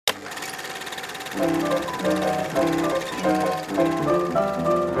Hello,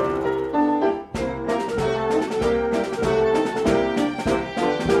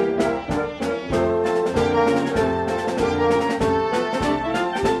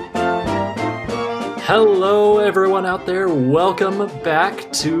 everyone out there. Welcome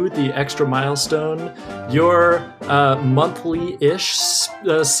back to the Extra Milestone, your monthly-ish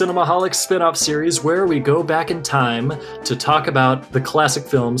Cinemaholic spin-off series where we go back in time to talk about the classic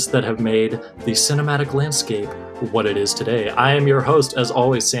films that have made the cinematic landscape what it is today. I am your host, as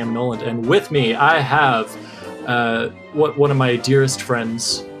always, Sam Noland, and with me I have one of my dearest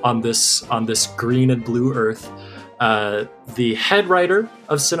friends on this green and blue earth, the head writer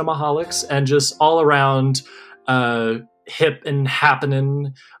of Cinemaholics and just all around hip and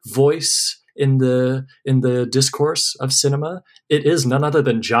happening voice in the discourse of cinema. It is none other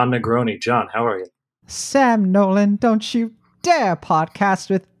than John Negroni. John, how are you? Sam Nolan, don't you dare podcast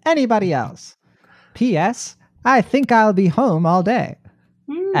with anybody else. P.S. I think I'll be home all day.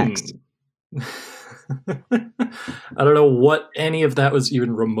 X. I don't know what any of that was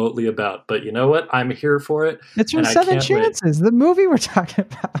even remotely about, but you know what? I'm here for it. It's from Seven Chances, the movie we're talking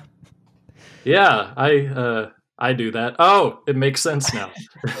about. Yeah, I do that. Oh, it makes sense now.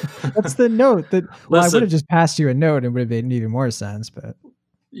 That's the note that. Well, I would have just passed you a note. It would have made even more sense, but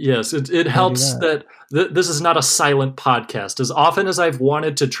yes, it helps that this is not a silent podcast. As often as I've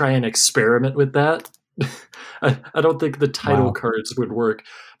wanted to try and experiment with that, I don't think the title cards would work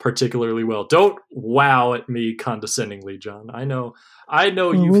particularly well. Don't wow at me condescendingly, John. I know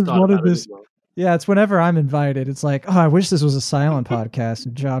you've thought about it as well. Yeah, it's whenever I'm invited. It's like, oh, I wish this was a silent podcast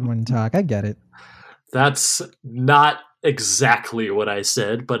and John wouldn't talk. I get it. That's not exactly what I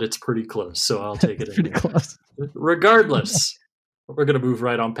said, but it's pretty close, so I'll take it. Pretty close. Regardless, we're going to move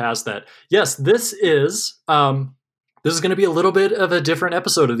right on past that. Yes, this is going to be a little bit of a different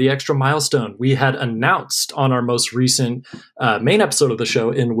episode of the Extra Milestone. We had announced on our most recent main episode of the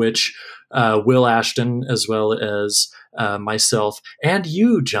show, in which Will Ashton, as well as myself, and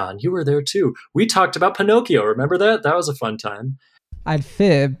you, John, you were there too. We talked about Pinocchio. Remember that? That was a fun time. I'd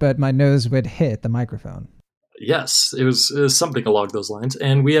fib, but my nose would hit the microphone. Yes, it was something along those lines.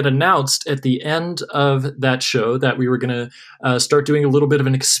 And we had announced at the end of that show that we were going to start doing a little bit of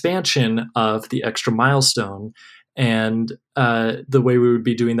an expansion of the Extra Milestone. And the way we would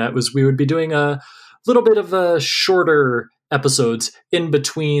be doing that was we would be doing a little bit of shorter episodes in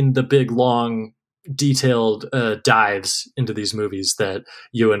between the big, long, detailed dives into these movies that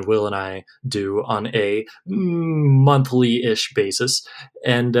you and Will and I do on a monthly-ish basis.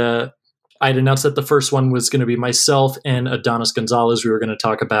 And I'd announced that the first one was going to be myself and Adonis Gonzalez. We were going to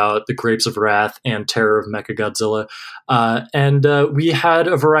talk about The Grapes of Wrath and Terror of Mechagodzilla. And we had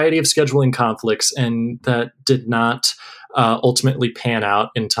a variety of scheduling conflicts, and that did not ultimately pan out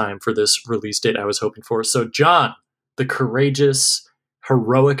in time for this release date I was hoping for. So, John, the courageous,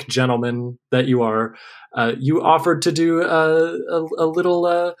 heroic gentleman that you are, you offered to do a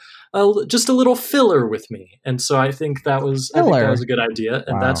little, just a little filler with me, and so I think that was a good idea,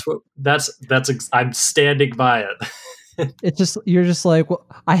 and that's I'm standing by it. It's just you're just like, well,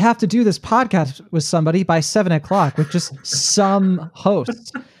 I have to do this podcast with somebody by 7:00 with just some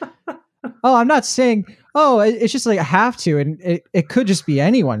hosts. Oh, I'm not saying. Oh, it's just like I have to, and it could just be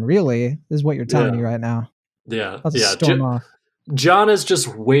anyone. Really, is what you're telling me right now. Yeah, storm off. John is just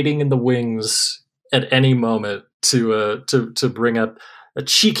waiting in the wings at any moment to bring up a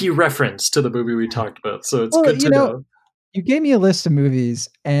cheeky reference to the movie we talked about. So it's good to know. You gave me a list of movies,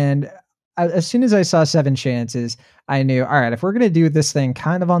 and as soon as I saw Seven Chances, I knew, all right, if we're going to do this thing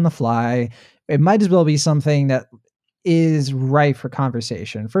kind of on the fly, it might as well be something that is ripe for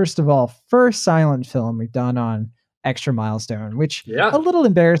conversation. First of all, first silent film we've done on Extra Milestone, which a little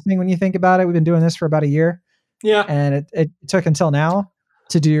embarrassing when you think about it. We've been doing this for about a year. Yeah. And it took until now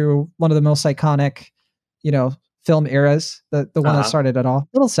to do one of the most iconic, film eras, the one that started it all. A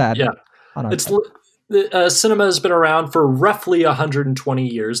little sad. Yeah. Cinema has been around for roughly 120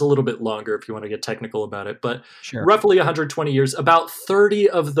 years, a little bit longer if you want to get technical about it, but roughly 120 years. About 30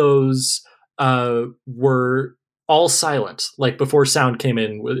 of those were all silent. Like before sound came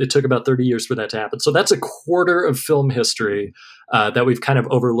in, it took about 30 years for that to happen. So that's a quarter of film history that we've kind of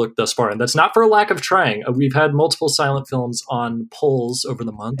overlooked thus far. And that's not for a lack of trying. We've had multiple silent films on polls over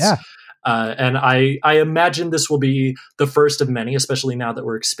the months. Yeah. And I imagine this will be the first of many, especially now that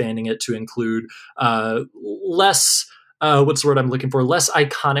we're expanding it to include less what's the word I'm looking for? Less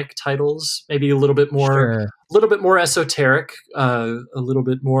iconic titles, maybe a little bit more, Sure. esoteric, a little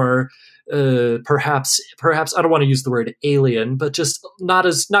bit more, perhaps I don't want to use the word alien, but just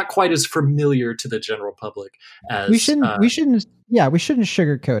not quite as familiar to the general public as we shouldn't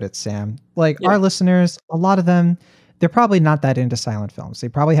sugarcoat it, Sam. Like yeah, our listeners, a lot of them, they're probably not that into silent films. They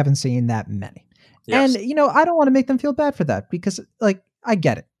probably haven't seen that many. yes, And I don't want to make them feel bad for that because like I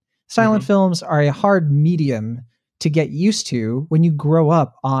get it. Silent hmm films are a hard medium to get used to when you grow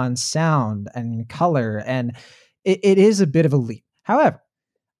up on sound and color, and it is a bit of a leap. However,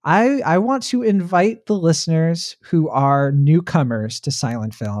 I want to invite the listeners who are newcomers to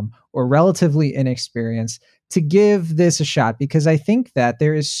silent film or relatively inexperienced to give this a shot, because I think that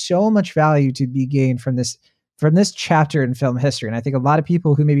there is so much value to be gained from this chapter in film history. And I think a lot of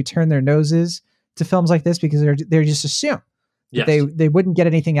people who maybe turn their noses to films like this because they're just assume that yes, they wouldn't get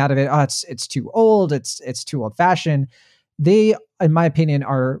anything out of it. Oh, it's too old, it's too old fashioned. They, in my opinion,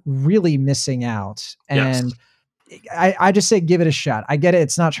 are really missing out. yes. And I just say give it a shot. I get it.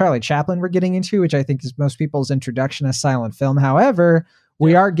 It's not Charlie Chaplin we're getting into, which I think is most people's introduction to silent film. However,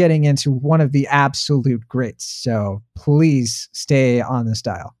 we Yeah. are getting into one of the absolute greats. So please stay on this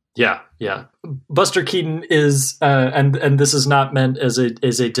dial. Yeah, yeah. Buster Keaton is, and this is not meant as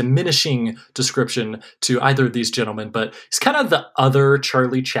a diminishing description to either of these gentlemen, but he's kind of the other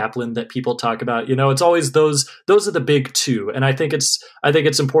Charlie Chaplin that people talk about. It's always those are the big two, and I think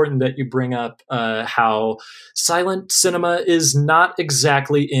it's important that you bring up how silent cinema is not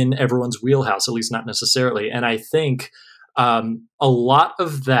exactly in everyone's wheelhouse, at least not necessarily, and I think a lot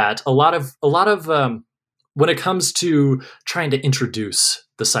of when it comes to trying to introduce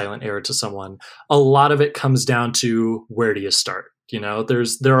the silent era to someone, a lot of it comes down to where do you start?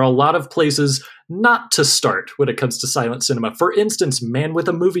 There are a lot of places not to start when it comes to silent cinema. For instance, Man with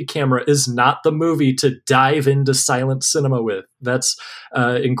a Movie Camera is not the movie to dive into silent cinema with. That's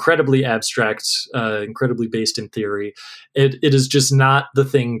incredibly abstract, incredibly based in theory. It is just not the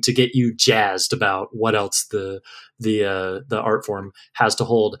thing to get you jazzed about what else the art form has to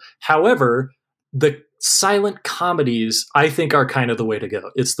hold. However, the silent comedies, I think, are kind of the way to go.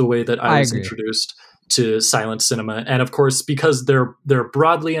 It's the way that I was agree. introduced to silent cinema, and of course, because they're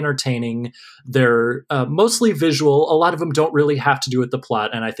broadly entertaining, they're mostly visual. A lot of them don't really have to do with the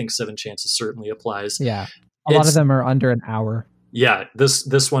plot, and I think Seven Chances certainly applies. Yeah. A lot of them are under an hour. Yeah,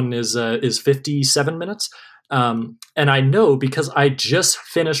 this one is 57 minutes. And I know because I just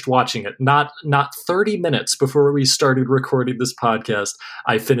finished watching it, not 30 minutes before we started recording this podcast,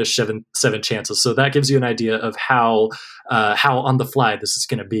 I finished Seven Chances. So that gives you an idea of how on the fly this is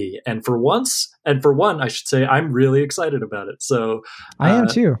going to be. And for one, I should say, I'm really excited about it. So I am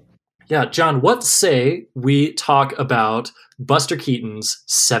too. Yeah, John, what say we talk about Buster Keaton's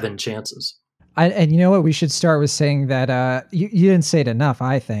Seven Chances? And you know what? We should start with saying that you didn't say it enough,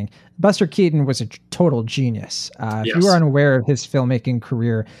 I think. Buster Keaton was a total genius. If Yes. you are unaware of his filmmaking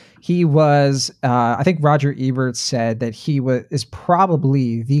career, he was, I think Roger Ebert said that is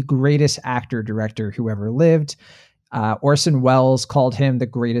probably the greatest actor-director who ever lived. Orson Welles called him the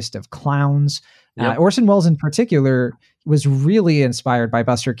greatest of clowns. Yep. Orson Welles in particular was really inspired by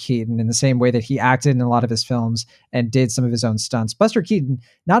Buster Keaton in the same way that he acted in a lot of his films and did some of his own stunts. Buster Keaton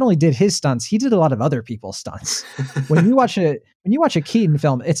not only did his stunts, he did a lot of other people's stunts. When you watch a Keaton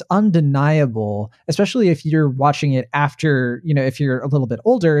film, it's undeniable, especially if you're watching it after, if you're a little bit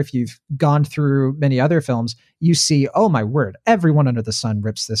older, if you've gone through many other films, you see, oh my word, everyone under the sun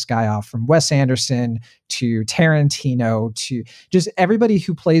rips this guy off, from Wes Anderson to Tarantino to just everybody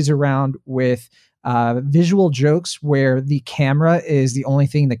who plays around with visual jokes where the camera is the only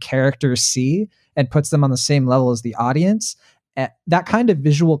thing the characters see and puts them on the same level as the audience. That kind of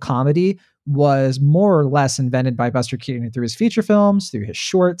visual comedy was more or less invented by Buster Keaton through his feature films, through his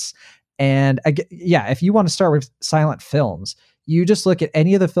shorts. And if you want to start with silent films, you just look at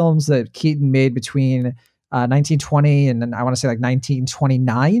any of the films that Keaton made between 1920 and then I want to say like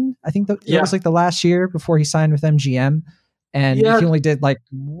 1929. I think that was like the last year before he signed with MGM. And he only did like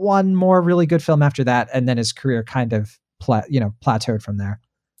one more really good film after that, and then his career kind of plateaued from there.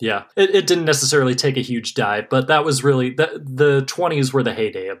 Yeah, it didn't necessarily take a huge dive, but that was really the 20s were the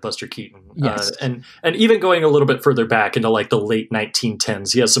heyday of Buster Keaton. Yes. And even going a little bit further back into like the late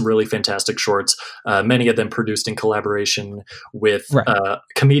 1910s, he has some really fantastic shorts, many of them produced in collaboration with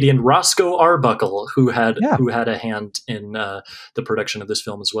comedian Roscoe Arbuckle, who had a hand in the production of this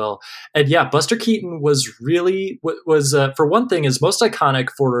film as well. And yeah, Buster Keaton was really, for one thing, is most iconic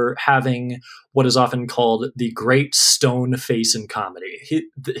for having what is often called the great stone face in comedy.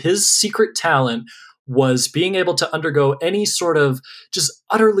 His secret talent was being able to undergo any sort of just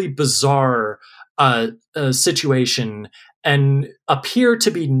utterly bizarre situation and appear to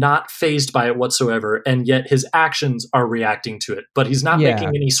be not fazed by it whatsoever, and yet his actions are reacting to it. But he's not making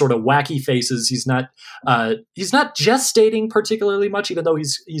any sort of wacky faces. He's not gestating particularly much, even though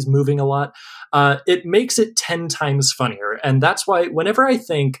he's moving a lot. It makes it 10 times funnier, and that's why whenever I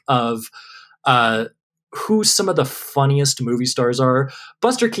think of who some of the funniest movie stars are,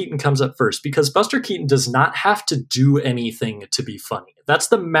 Buster Keaton comes up first, because Buster Keaton does not have to do anything to be funny. That's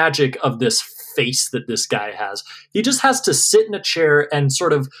the magic of this face that this guy has. He just has to sit in a chair and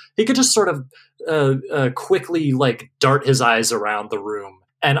he could just quickly like dart his eyes around the room.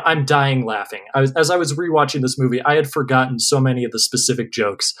 And I'm dying laughing. As I was rewatching this movie, I had forgotten so many of the specific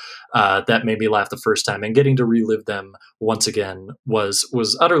jokes that made me laugh the first time, and getting to relive them once again was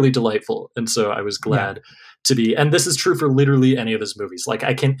utterly delightful. And so I was glad to be. And this is true for literally any of his movies. Like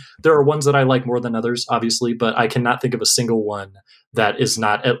there are ones that I like more than others, obviously, but I cannot think of a single one that is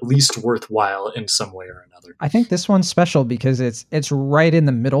not at least worthwhile in some way or another. I think this one's special because it's right in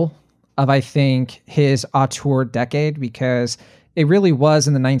the middle of, I think, his auteur decade, because it really was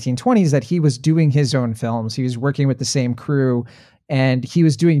in the 1920s that he was doing his own films. He was working with the same crew, and he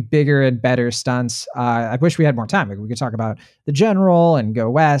was doing bigger and better stunts. I wish we had more time. We could talk about The General and Go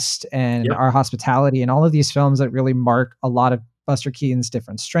West and Our Hospitality and all of these films that really mark a lot of Buster Keaton's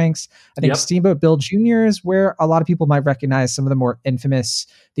different strengths. I think Steamboat Bill Jr. is where a lot of people might recognize some of the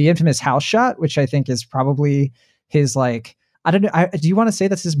infamous house shot, which I think is probably his, like, I don't know. Do you want to say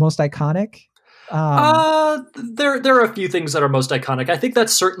that's his most iconic? There are a few things that are most iconic. I think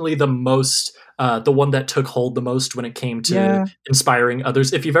that's certainly the most, the one that took hold the most when it came to inspiring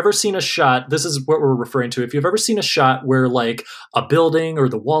others. If you've ever seen a shot, this is what we're referring to. If you've ever seen a shot where like a building or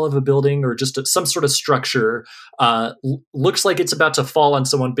the wall of a building or just some sort of structure looks like it's about to fall on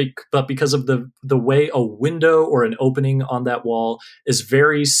someone, but because of the way a window or an opening on that wall is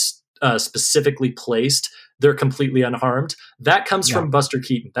very specifically placed, they're completely unharmed. That comes from Buster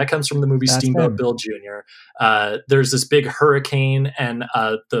Keaton. That comes from the movie Steamboat Bill Jr. There's this big hurricane and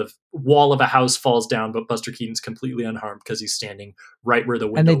the wall of a house falls down, but Buster Keaton's completely unharmed because he's standing right where the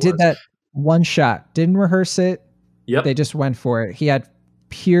window was. And they did that one shot, didn't rehearse it. Yep. They just went for it. He had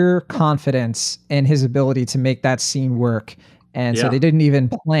pure confidence in his ability to make that scene work. And so they didn't even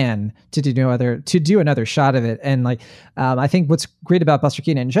plan to do another shot of it. And like, I think what's great about Buster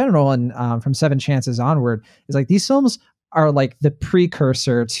Keaton in general, and from Seven Chances onward, is like these films are like the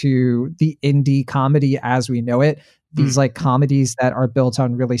precursor to the indie comedy as we know it. These like comedies that are built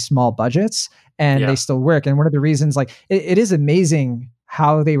on really small budgets and they still work. And one of the reasons, like, it is amazing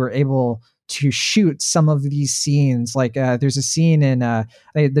how they were able to shoot some of these scenes. Like there's a scene in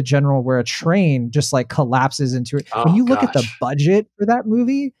The General where a train just like collapses into it. When you look at the budget for that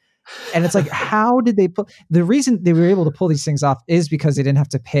movie, and it's like, how did they the reason they were able to pull these things off is because they didn't have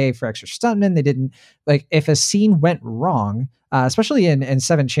to pay for extra stuntmen. They didn't, like, if a scene went wrong, especially in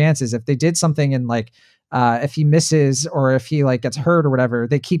Seven Chances, if they did something and like, if he misses or if he like gets hurt or whatever,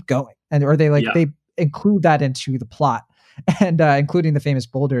 they keep going, or they they include that into the plot. And including the famous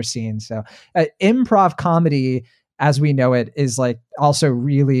boulder scene. So improv comedy as we know it is like also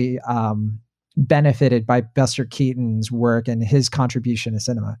really benefited by Buster Keaton's work and his contribution to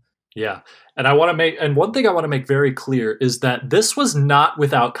cinema. Yeah. And one thing I want to make very clear is that this was not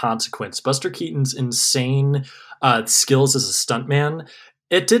without consequence. Buster Keaton's insane skills as a stuntman,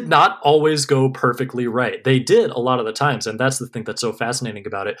 it did not always go perfectly right. They did a lot of the times, and that's the thing that's so fascinating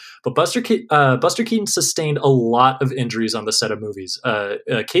about it. But Buster Keaton sustained a lot of injuries on the set of movies.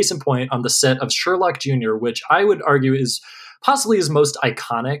 Case in point, on the set of Sherlock Jr., which I would argue is possibly his most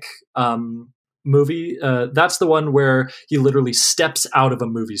iconic movie. That's the one where he literally steps out of a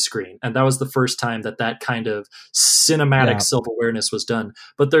movie screen, and that was the first time that kind of cinematic self-awareness was done.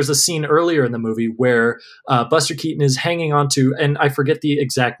 But there's a scene earlier in the movie where Buster Keaton is hanging onto, and I forget the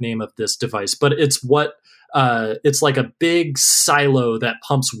exact name of this device, but it's like a big silo that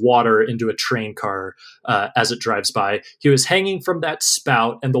pumps water into a train car as it drives by. He was hanging from that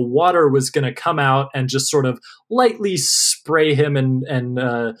spout, and the water was going to come out and just sort of lightly spray him,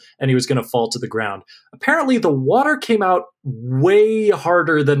 and he was going to fall to the ground. Apparently, the water came out way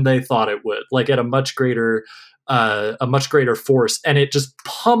harder than they thought it would, like at a much greater force, and it just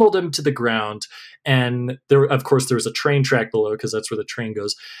pummeled him to the ground. And there was a train track below because that's where the train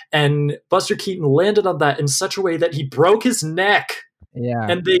goes. And Buster Keaton landed on that in such a way that he broke his neck. Yeah.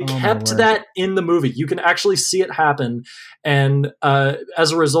 And they kept that in the movie. You can actually see it happen. And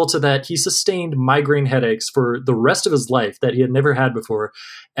as a result of that, he sustained migraine headaches for the rest of his life that he had never had before.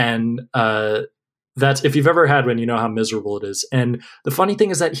 And That's if you've ever had one, you know how miserable it is. And the funny thing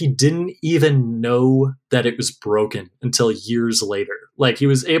is that he didn't even know that it was broken until years later. Like he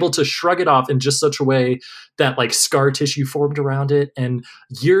was able to shrug it off in just such a way that like scar tissue formed around it. And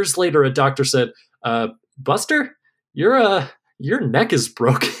years later, a doctor said, Buster, your neck is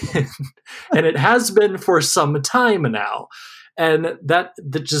broken. And it has been for some time now. And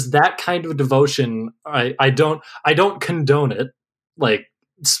just that kind of devotion, I don't condone it. Like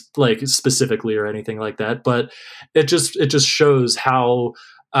specifically or anything like that, but it just shows how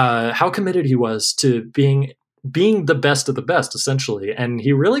committed he was to being the best of the best, essentially. And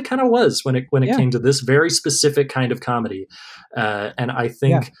he really kind of was when it came to this very specific kind of comedy. And I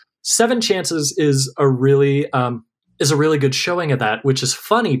think Seven Chances is a really good showing of that, which is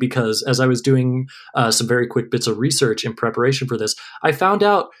funny because as I was doing some very quick bits of research in preparation for this, I found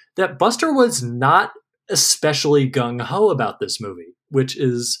out that Buster was not especially gung-ho about this movie, which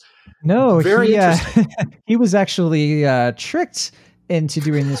is very interesting. He was actually tricked into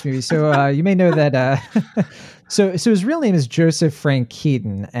doing this movie. So you may know that. So his real name is Joseph Frank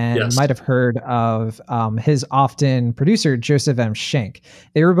Keaton, and you might have heard of his often producer Joseph M. Schenck.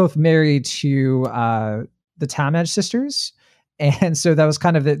 They were both married to the Talmadge sisters, and so that was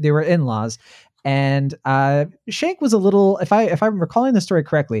kind of they were in-laws. And Schenck was a little, if I'm recalling the story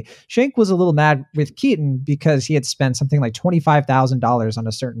correctly, Schenck was a little mad with Keaton because he had spent something like $25,000 on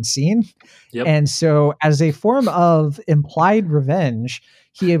a certain scene. Yep. And so as a form of implied revenge,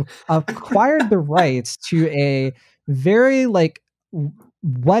 he acquired the rights to a very like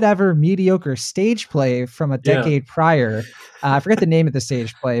whatever mediocre stage play from a decade prior. I forget the name of the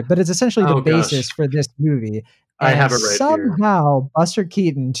stage play, but it's essentially the basis for this movie. I have it right somehow here. Buster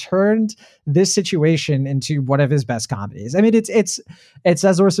Keaton turned this situation into one of his best comedies. I mean, it's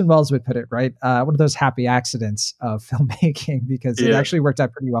as Orson Welles would put it, right? One of those happy accidents of filmmaking because it actually worked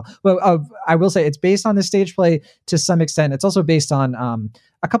out pretty well. Well, I will say it's based on the stage play to some extent. It's also based on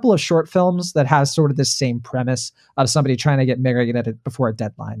a couple of short films that has sort of this same premise of somebody trying to get married before a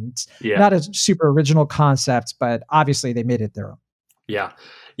deadline. It's not a super original concept, but obviously they made it their own. Yeah.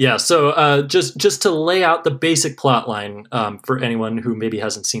 Yeah, so just to lay out the basic plot line for anyone who maybe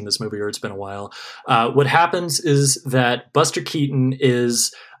hasn't seen this movie or it's been a while, what happens is that Buster Keaton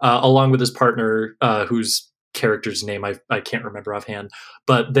is, along with his partner, whose character's name I can't remember offhand,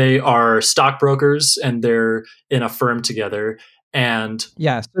 but they are stockbrokers and they're in a firm together. And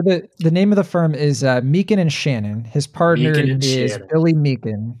so the name of the firm is Meakin and Shannon. His partner is Billy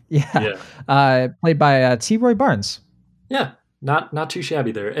Meakin. Played by T. Roy Barnes. Yeah. Not too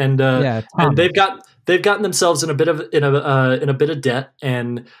shabby there, and they've gotten themselves in a bit of debt,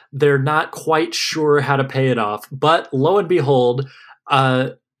 and they're not quite sure how to pay it off. But lo and behold,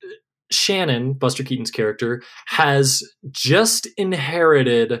 Shannon, Buster Keaton's character, has just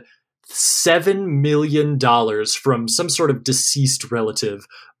inherited $7 million from some sort of deceased relative.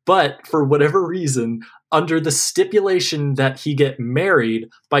 But for whatever reason, under the stipulation that he get married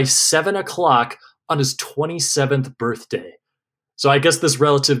by 7:00 on his 27th birthday. So I guess this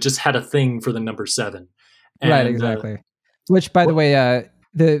relative just had a thing for the number 7. And, right, exactly. Which, by the way,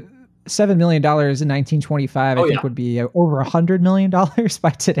 the $7 million in 1925, I think would be over $100 million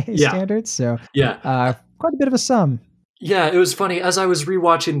by today's standards. So quite a bit of a sum. Yeah, it was funny. As I was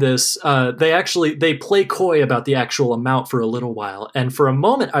rewatching this, they play coy about the actual amount for a little while. And for a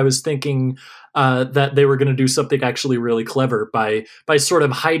moment, I was thinking that they were going to do something actually really clever by sort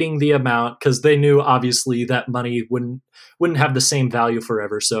of hiding the amount, because they knew obviously that money wouldn't have the same value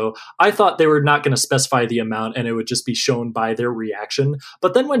forever. So I thought they were not going to specify the amount and it would just be shown by their reaction.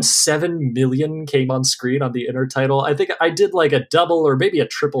 But then when 7 million came on screen on the inner title, I think I did like a double or maybe a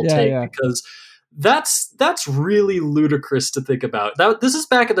triple take because that's really ludicrous to think about. This is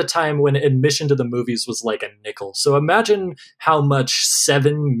back at the time when admission to the movies was like a nickel. So imagine how much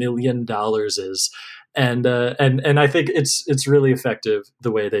 $7 million is. And I think it's really effective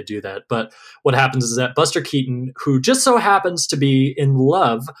the way they do that. But what happens is that Buster Keaton, who just so happens to be in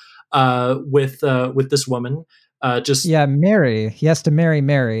love with this woman, Mary. He has to marry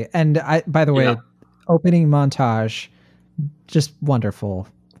Mary. And by the way, opening montage, just wonderful.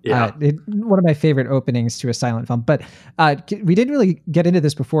 Yeah, one of my favorite openings to a silent film. But we didn't really get into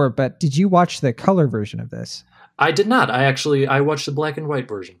this before. But did you watch the color version of this? I did not. I watched the black and white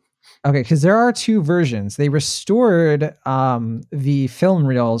version. Okay, because there are two versions. They restored the film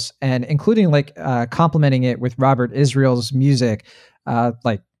reels and including complementing it with Robert Israel's music,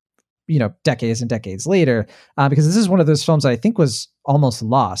 decades and decades later, because this is one of those films that I think was almost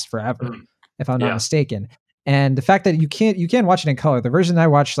lost forever, if I'm not mistaken. And the fact that you can watch it in color. The version I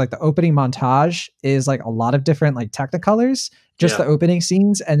watched, like the opening montage, is like a lot of different like Technicolors just the opening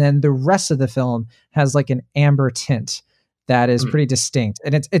scenes, and then the rest of the film has like an amber tint that is pretty distinct,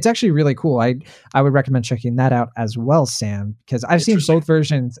 and it's actually really cool. I would recommend checking that out as well, Sam, because I've seen both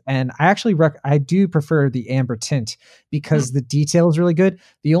versions, and I actually I do prefer the amber tint because the detail is really good.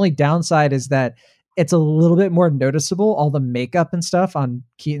 The only downside is that it's a little bit more noticeable, all the makeup and stuff on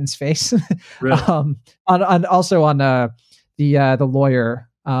Keaton's face. Really? Also on the lawyer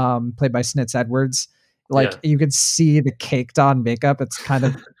played by Snitz Edwards. Like you could see the caked on makeup. It's kind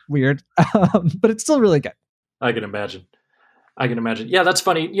of weird, but it's still really good. I can imagine. Yeah, that's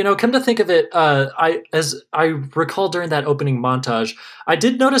funny. You know, come to think of it, as I recall during that opening montage, I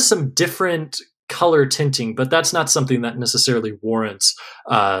did notice some different color tinting, but that's not something that necessarily warrants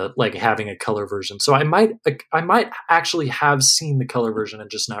like having a color version. So I might actually have seen the color version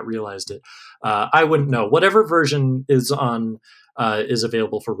and just not realized it. I wouldn't know. Whatever version is is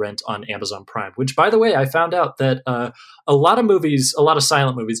available for rent on Amazon Prime, which, by the way, I found out that a lot of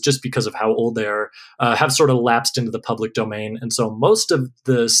silent movies, just because of how old they are, have sort of lapsed into the public domain. And so most of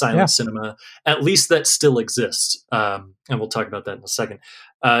the silent cinema, at least that still exists, and we'll talk about that in a second,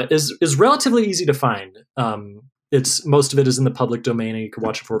 is relatively easy to find. Most of it is in the public domain, and you can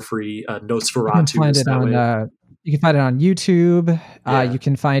watch it for free. Nosferatu. You can find it on YouTube. You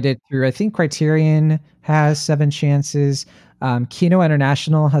can find it through, I think Criterion has 7 Chances. Kino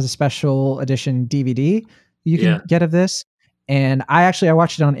International has a special edition DVD you can get of this. And I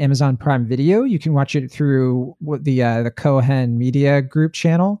watched it on Amazon Prime Video. You can watch it through the Cohen Media Group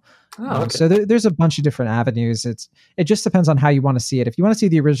channel. Oh, okay. So there's a bunch of different avenues. It just depends on how you want to see it. If you want to see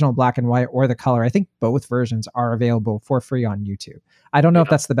the original black and white or the color, I think both versions are available for free on YouTube. I don't know if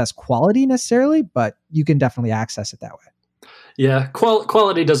that's the best quality necessarily, but you can definitely access it that way. Yeah,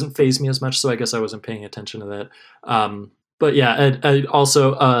 quality doesn't faze me as much, so I guess I wasn't paying attention to that. But yeah, and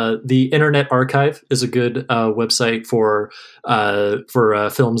also the Internet Archive is a good website for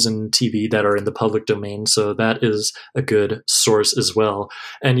films and TV that are in the public domain. So that is a good source as well.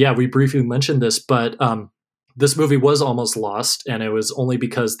 And yeah, we briefly mentioned this, but this movie was almost lost, and it was only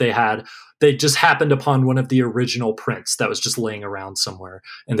because they just happened upon one of the original prints that was just laying around somewhere,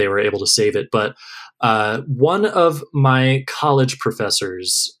 and they were able to save it. But one of my college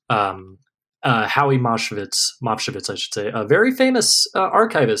professors, Howie Mopshevitz, I should say, a very famous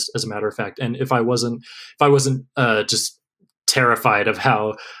archivist, as a matter of fact. And if I wasn't just terrified of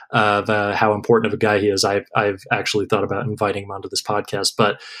how important of a guy he is, I've actually thought about inviting him onto this podcast.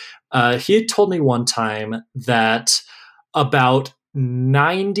 But he had told me one time that about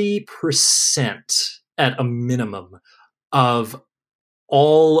 90% at a minimum of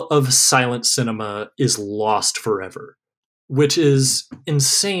all of silent cinema is lost forever, which is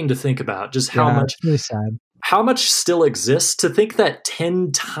insane to think about. Just how much, really sad. How much still exists. To think that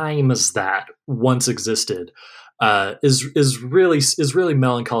 10 times that once existed is really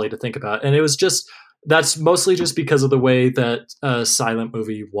melancholy to think about. And that's mostly just because of the way that silent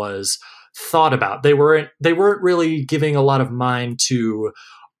movie was thought about. They weren't really giving a lot of mind to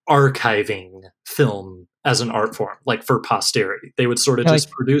archiving film as an art form, like for posterity. They would sort of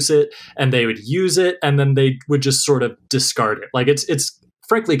just produce it, and they would use it, and then they would just sort of discard it. Like it's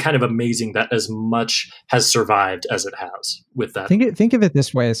frankly kind of amazing that as much has survived as it has with that. Think of it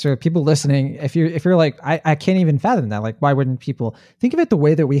this way. So people listening, if you're like, I can't even fathom that. Like, why wouldn't people think of it the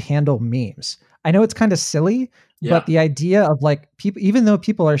way that we handle memes? I know it's kind of silly, but the idea of like people, even though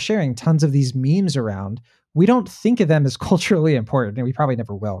people are sharing tons of these memes around, we don't think of them as culturally important, and we probably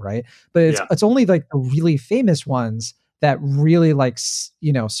never will, right? But it's only like the really famous ones that really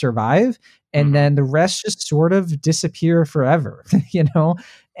survive, and then the rest just sort of disappear forever,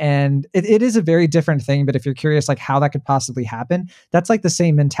 And it is a very different thing. But if you're curious, like how that could possibly happen, that's like the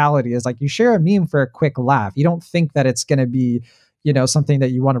same mentality as like you share a meme for a quick laugh. You don't think that it's going to be, something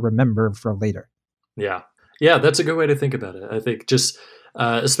that you want to remember for later. Yeah, that's a good way to think about it. I think just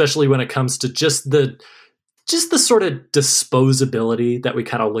especially when it comes to just the sort of disposability that we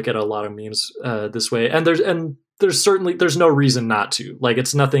kind of look at a lot of memes this way, and there's no reason not to. Like,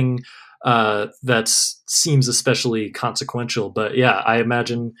 it's nothing that seems especially consequential, but yeah, I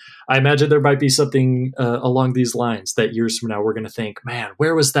imagine there might be something along these lines that years from now we're going to think, man,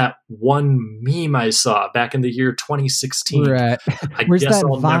 where was that one meme I saw back in the year 2016? Right. I guess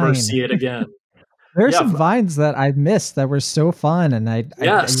I'll never see it again. There are some vines that I missed that were so fun, and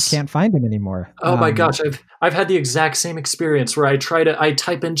you can't find them anymore. Oh my gosh, I've had the exact same experience where I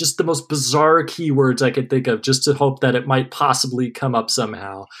type in just the most bizarre keywords I could think of just to hope that it might possibly come up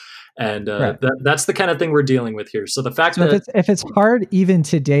somehow. And Right. that's the kind of thing we're dealing with here. So the fact So that if it's hard even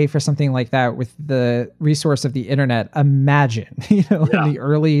today for something like that with the resource of the internet, imagine, in the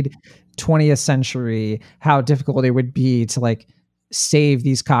early 20th century, how difficult it would be to like save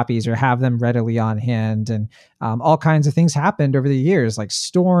these copies or have them readily on hand. And all kinds of things happened over the years, like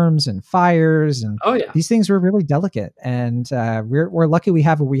storms and fires, and oh yeah, these things were really delicate. And we're lucky we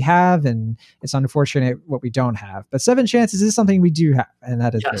have what we have, and it's unfortunate what we don't have. But Seven Chances is something we do have, and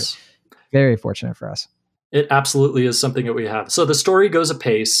that is yes. very fortunate for us. It absolutely is something that we have. So the story goes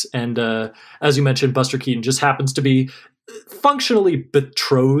apace, and as you mentioned, Buster Keaton just happens to be functionally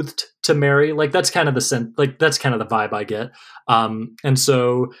betrothed to Mary. Like that's kind of the sense. Like that's kind of the vibe I get. And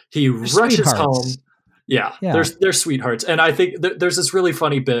so he rushes home. Yeah, they're sweethearts, and I think there's this really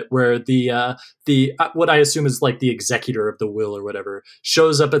funny bit where the what I assume is like the executor of the will or whatever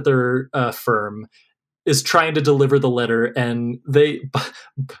shows up at their firm, is trying to deliver the letter, and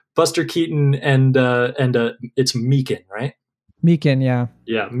Buster Keaton and it's Meakin, right? Meakin, yeah.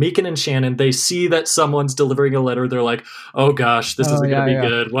 Yeah, Meakin and Shannon, they see that someone's delivering a letter. They're like, oh gosh, this isn't going to be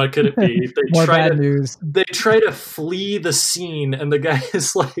good. What could it be? More bad news. They try to flee the scene, and the guy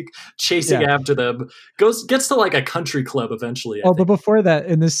is like chasing after them. Gets to like a country club eventually. But before that,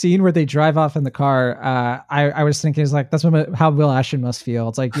 in the scene where they drive off in the car, I was thinking, it's like, that's how Will Ashton must feel.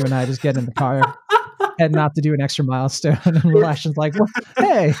 It's like you and I just get in the car and not to do an extra milestone. And Will Ashton's like, well,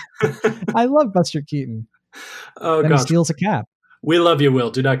 hey, I love Buster Keaton. Oh, and he steals a cab. We love you, Will.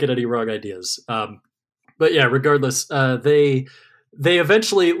 Do not get any wrong ideas. But yeah, regardless, they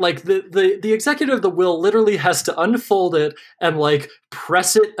eventually, like the executive of the will literally has to unfold it and like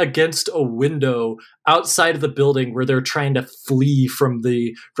press it against a window outside of the building where they're trying to flee from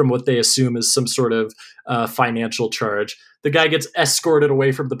what they assume is some sort of financial charge. The guy gets escorted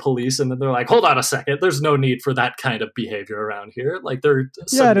away from the police, and then they're like, hold on a second, there's no need for that kind of behavior around here. Like they're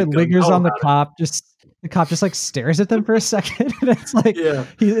it lingers on the cop. The cop just like stares at them for a second, and it's like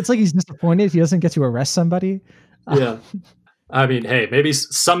it's like he's disappointed he doesn't get to arrest somebody. Yeah. I mean, hey, maybe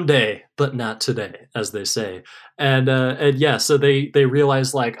someday, but not today, as they say. And yeah, so they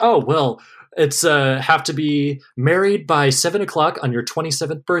realize like, oh well, it's have to be married by 7:00 on your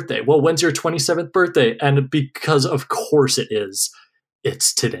 27th birthday. Well, when's your 27th birthday? And because of course it is,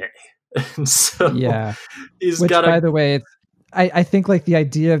 it's today. And so he's got. By the way, I think like the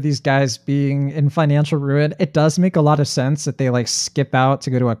idea of these guys being in financial ruin, it does make a lot of sense that they like skip out to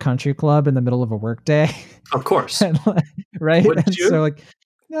go to a country club in the middle of a work day. Of course. And, right. Wouldn't you? So like,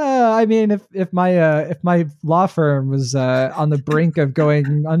 I mean, if my law firm was on the brink of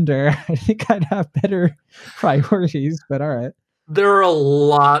going under, I think I'd have better priorities, but all right. There are a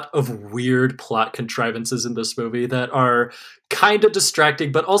lot of weird plot contrivances in this movie that are kind of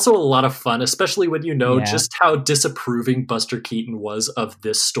distracting, but also a lot of fun, especially when you know just how disapproving Buster Keaton was of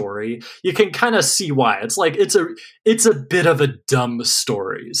this story. You can kind of see why. It's like it's a bit of a dumb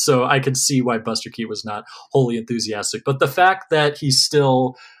story. So I can see why Buster Keaton was not wholly enthusiastic. But the fact that he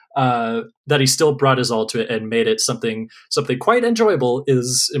still brought his all to it and made it something quite enjoyable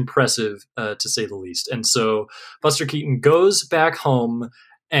is impressive, to say the least. And so Buster Keaton goes back home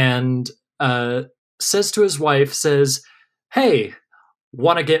and says to his wife, "Hey,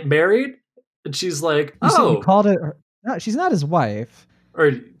 want to get married?" And she's like, "Oh." You called it. No, she's not his wife.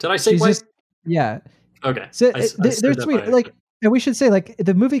 Or did I say wife? Okay. So they're sweet. Like, and we should say, like,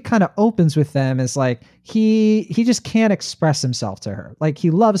 the movie kind of opens with them as like he just can't express himself to her. Like, he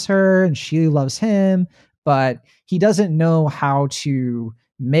loves her and she loves him, but he doesn't know how to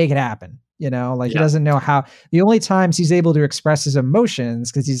make it happen. He doesn't know how. The only times he's able to express his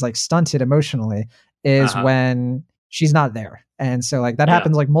emotions, because he's like stunted emotionally, is when she's not there. And so like that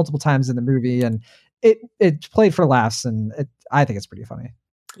happens like multiple times in the movie, and it's played for laughs, and I think it's pretty funny.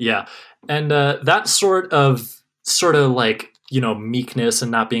 Yeah. And that sort of like, meekness and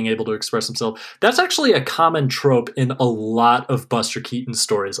not being able to express himself, that's actually a common trope in a lot of Buster Keaton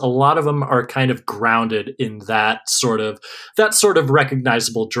stories. A lot of them are kind of grounded in that sort of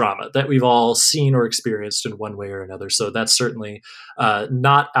recognizable drama that we've all seen or experienced in one way or another. So that's certainly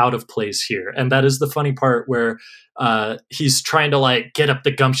not out of place here. And that is the funny part where he's trying to like get up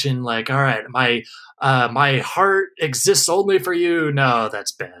the gumption, like, all right, my heart exists only for you. No,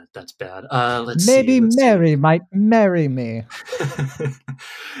 that's bad. Let's Mary might marry me.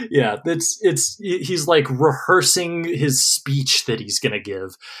 Yeah, he's like rehearsing his speech that he's gonna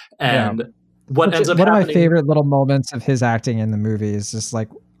give, and what ends up happening. One of my favorite little moments of his acting in the movie is just like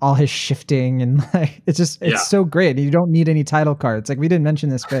all his shifting and like it's so great. You don't need any title cards. Like we didn't mention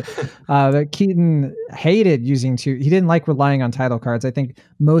this, but Keaton hated he didn't like relying on title cards. I think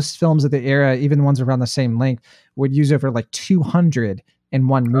most films of the era, even ones around the same length, would use over like 200 in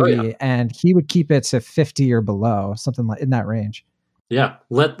one movie, and he would keep it to 50 or below, something like in that range. Yeah,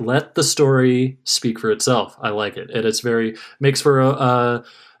 let the story speak for itself. I like it, and it's makes for a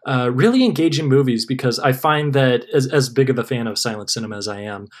really engaging movies, because I find that as big of a fan of silent cinema as I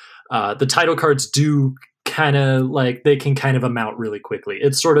am, the title cards do kind of like they can kind of amount really quickly.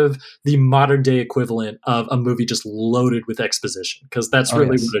 It's sort of the modern day equivalent of a movie just loaded with exposition, because that's what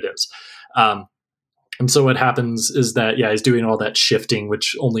it is. And so what happens is that, he's doing all that shifting,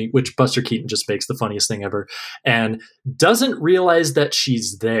 which Buster Keaton just makes the funniest thing ever, and doesn't realize that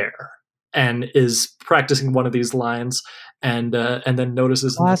she's there, and is practicing one of these lines, and then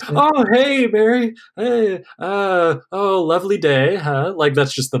notices, oh, hey, Mary, hey, oh, lovely day, huh? Like,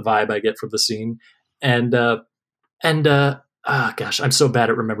 that's just the vibe I get from the scene. And gosh, I'm so bad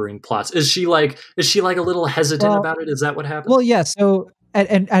at remembering plots. Is she like a little hesitant about it? Is that what happens? Well, yeah. So,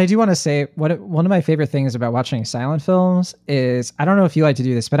 and I do want to say one of my favorite things about watching silent films is, I don't know if you like to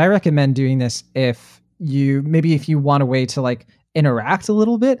do this, but I recommend doing this if you want a way to like interact a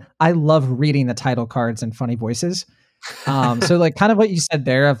little bit. I love reading the title cards in funny voices. So like kind of what you said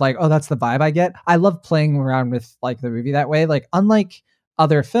there of like, oh, that's the vibe I get. I love playing around with like the movie that way. Like, unlike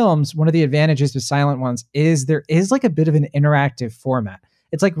other films, one of the advantages with silent ones is there is like a bit of an interactive format.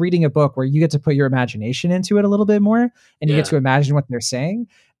 It's like reading a book where you get to put your imagination into it a little bit more, and you get to imagine what they're saying.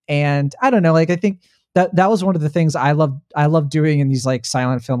 And I don't know, like I think that was one of the things I love doing in these like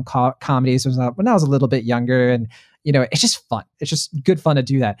silent film comedies when I was a little bit younger. And it's just fun. It's just good fun to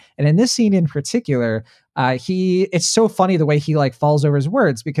do that. And in this scene in particular, it's so funny the way he like falls over his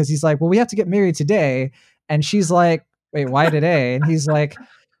words, because he's like, well, we have to get married today. And she's like, wait, why today? And he's like,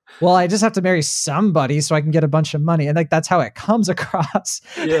 well, I just have to marry somebody so I can get a bunch of money. And like, that's how it comes across.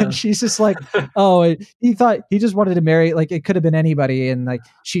 Yeah. And she's just like, oh, he thought he just wanted to marry, like it could have been anybody. And like,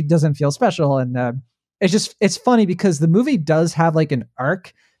 she doesn't feel special. And it's funny because the movie does have like an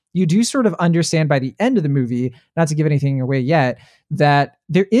arc. You do sort of understand by the end of the movie, not to give anything away yet, that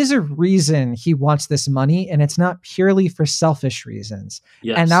there is a reason he wants this money, and it's not purely for selfish reasons.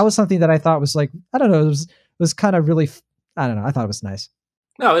 Yes. And that was something that I thought was like, I don't know, it was kind of really, I don't know, I thought it was nice.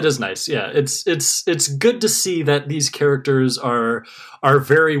 No, it is nice. Yeah, it's good to see that these characters are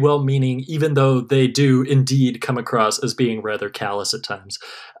very well-meaning, even though they do indeed come across as being rather callous at times.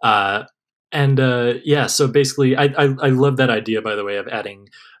 So basically, I love that idea, by the way, of adding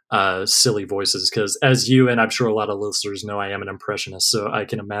silly voices, because as you and I'm sure a lot of listeners know, I am an impressionist, so I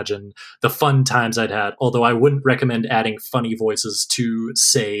can imagine the fun times I'd had. Although I wouldn't recommend adding funny voices to,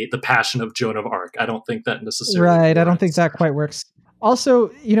 say, The Passion of Joan of Arc. I don't think that necessarily works. I don't think that quite works. Also,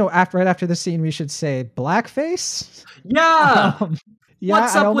 right after the scene, we should say blackface. Yeah.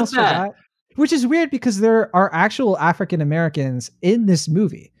 What's up with that? Forgot, which is weird because there are actual African Americans in this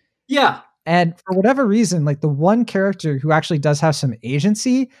movie. Yeah. And for whatever reason, like the one character who actually does have some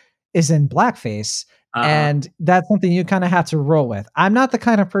agency is in blackface. And that's something you kind of have to roll with. I'm not the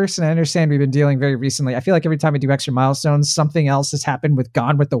kind of person, I understand we've been dealing very recently. I feel like every time we do Extra Milestones, something else has happened with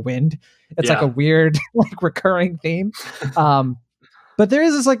Gone with the Wind. It's like a weird, like recurring theme. But there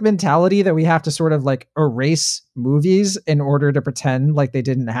is this like mentality that we have to sort of like erase movies in order to pretend like they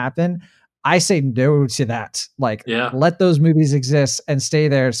didn't happen. I say no to that. Like, let those movies exist and stay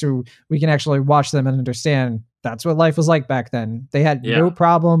there so we can actually watch them and understand that's what life was like back then. They had no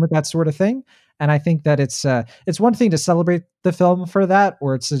problem with that sort of thing. And I think that it's one thing to celebrate the film for that,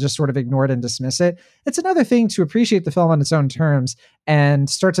 or it's to just sort of ignore it and dismiss it. It's another thing to appreciate the film on its own terms and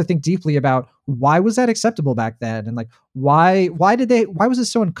start to think deeply about why was that acceptable back then? And like, why was it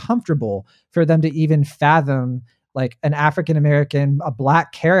so uncomfortable for them to even fathom like an African-American, a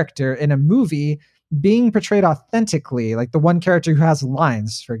black character in a movie being portrayed authentically, like the one character who has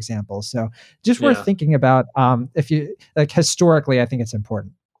lines, for example. So just worth thinking about. If you like historically, I think it's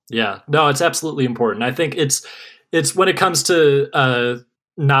important. Yeah, no, it's absolutely important. I think it's when it comes to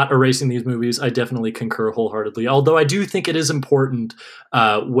not erasing these movies, I definitely concur wholeheartedly. Although I do think it is important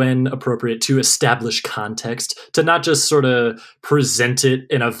when appropriate to establish context, to not just sort of present it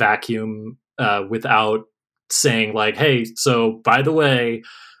in a vacuum without saying like, hey, so by the way,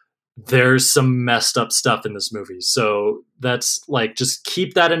 there's some messed up stuff in this movie. So that's like, just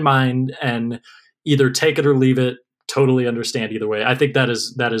keep that in mind and either take it or leave it. totally understand either way. I think that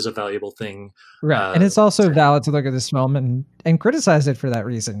is a valuable thing. Right. And it's also valid to look at this film and criticize it for that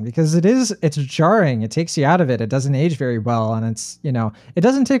reason, because it's jarring. It takes you out of it. It doesn't age very well. And it's, it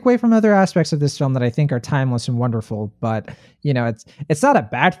doesn't take away from other aspects of this film that I think are timeless and wonderful. But, it's not a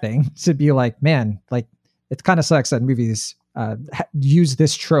bad thing to be like, man, like, it kind of sucks that movies use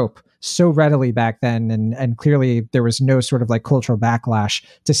this trope so readily back then. And clearly there was no sort of like cultural backlash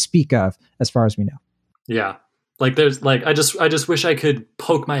to speak of as far as we know. Yeah. Like there's like, I just wish I could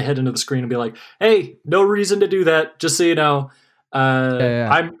poke my head into the screen and be like, hey, no reason to do that. Just so you know,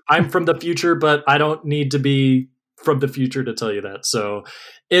 I'm from the future, but I don't need to be from the future to tell you that. So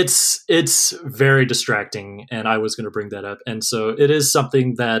it's very distracting. And I was going to bring that up. And so it is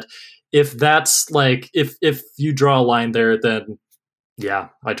something that if that's like, if you draw a line there, then yeah,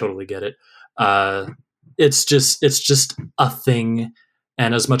 I totally get it. It's just a thing.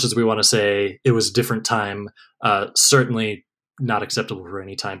 And as much as we want to say it was a different time, certainly not acceptable for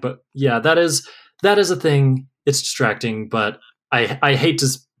any time. But yeah, that is a thing. It's distracting, but I hate to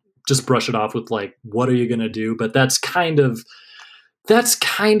just brush it off with like, what are you going to do? But that's kind of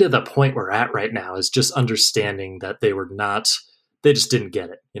the point we're at right now, is just understanding that they just didn't get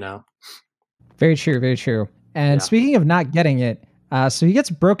it, Very true. Very true. And speaking of not getting it, so he gets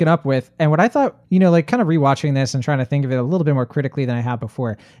broken up with, and what I thought, like kind of rewatching this and trying to think of it a little bit more critically than I have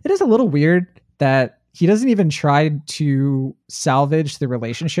before, it is a little weird that he doesn't even try to salvage the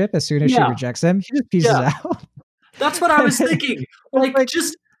relationship as soon as she rejects him. He just pieces out. That's what I was thinking. Like,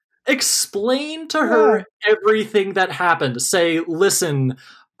 just explain to her everything that happened. Say, listen,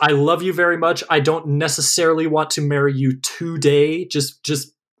 I love you very much. I don't necessarily want to marry you today, just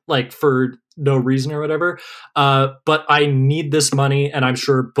like for no reason or whatever. But I need this money, and I'm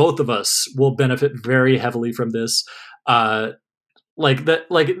sure both of us will benefit very heavily from this.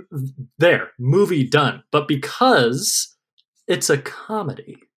 Movie done. But because it's a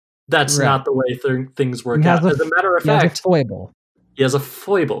comedy, that's not the way things work out. As a matter of fact, he has a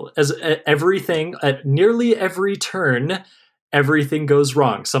foible. As everything, at nearly every turn, everything goes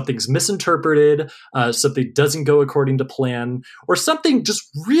wrong. Something's misinterpreted, something doesn't go according to plan, or something just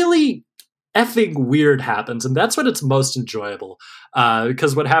really effing weird happens. And that's when it's most enjoyable.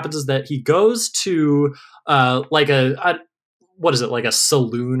 Because what happens is that he goes to like a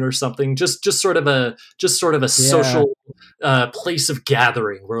saloon or something, just sort of a social place of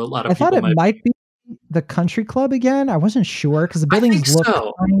gathering where a lot of people might be the country club again. I wasn't sure because the buildings look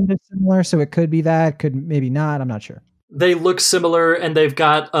kind of similar, so it could be that, could maybe not. I'm not sure. They look similar, and they've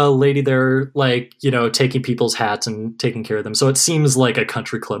got a lady there, like, taking people's hats and taking care of them. So it seems like a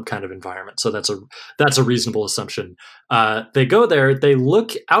country club kind of environment. So that's a reasonable assumption. They go there, they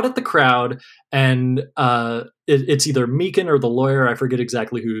look out at the crowd, and it's either Meakin or the lawyer, I forget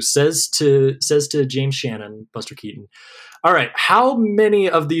exactly who, says to James Shannon, Buster Keaton, all right, how many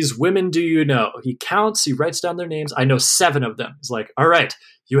of these women do you know? He counts, he writes down their names. I know 7 of them. He's like, all right,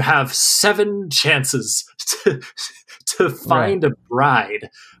 you have 7 chances to find a bride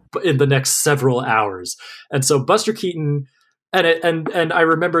in the next several hours. And so Buster Keaton, and I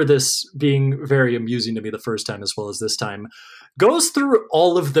remember this being very amusing to me the first time as well as this time, goes through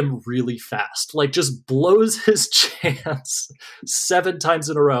all of them really fast, like just blows his chance 7 times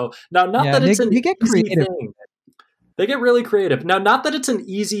in a row. Now, not that it's an easy thing. They get really creative. Now, not that it's an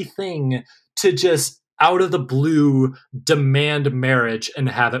easy thing to just out of the blue demand marriage and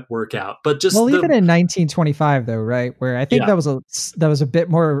have it work out, but just even in 1925 though, right, where I think that was a bit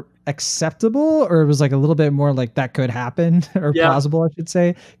more acceptable, or it was like a little bit more like that could happen, or plausible, I should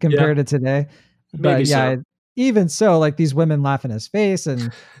say, compared to today. But even so, like, these women laugh in his face,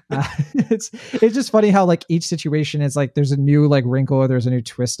 and it's just funny how like each situation is like there's a new like wrinkle, or there's a new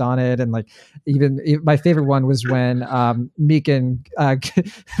twist on it. And like even my favorite one was when Meakin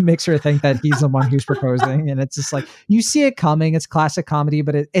makes her think that he's the one who's proposing, and it's just like you see it coming. It's classic comedy,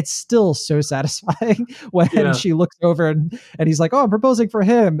 but it's still so satisfying when she looks over and he's like, "Oh, I'm proposing for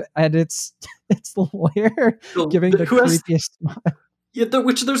him," and it's the lawyer giving the creepiest smile. Yeah,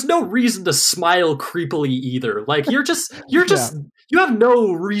 which there's no reason to smile creepily either. Like you have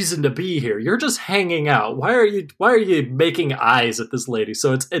no reason to be here. You're just hanging out. Why are you making eyes at this lady?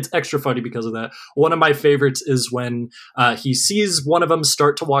 So it's extra funny because of that. One of my favorites is when he sees one of them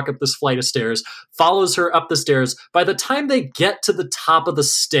start to walk up this flight of stairs, follows her up the stairs. By the time they get to the top of the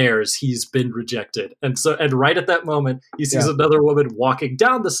stairs, he's been rejected. And right at that moment, he sees another woman walking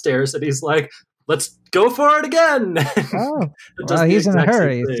down the stairs, and he's like, let's go for it again. He's in a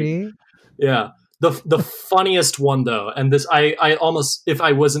hurry, see? Yeah. The funniest one though, and this I almost, if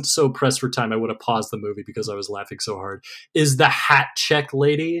I wasn't so pressed for time, I would have paused the movie because I was laughing so hard, is the hat check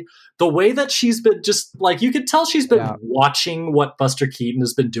lady. The way that she's been, just like, you could tell she's been watching what Buster Keaton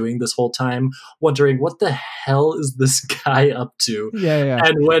has been doing this whole time, wondering what the hell is this guy up to.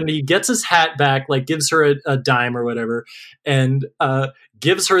 And when he gets his hat back, like gives her a dime or whatever, and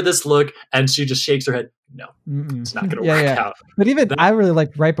gives her this look, and she just shakes her head. No, it's not going to work out. But even I really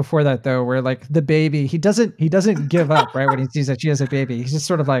like right before that though, where like the baby, he doesn't give up right when he sees that she has a baby. He's just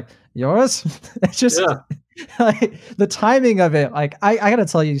sort of like, yours. It's just like the timing of it. Like I gotta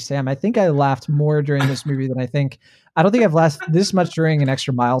tell you, Sam, I think I laughed more during this movie than I don't think I've laughed this much during an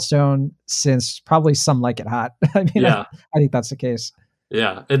Extra Milestone since probably Some Like It Hot. I mean, I think that's the case.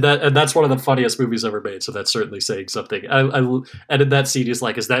 Yeah, and that's one of the funniest movies ever made. So that's certainly saying something. And in that scene, he's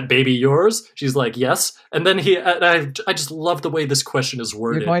like, "Is that baby yours?" She's like, "Yes." And then I just love the way this question is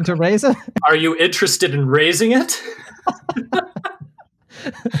worded. You're going to raise it? Are you interested in raising it?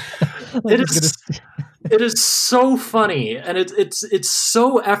 It is so funny, and it's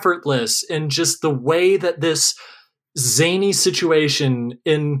so effortless in just the way that this zany situation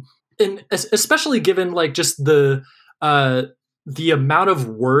in especially given like just the amount of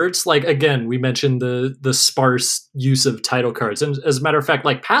words, like, again, we mentioned the sparse use of title cards. And as a matter of fact,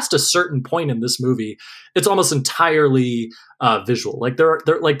 like past a certain point in this movie, it's almost entirely visual. Like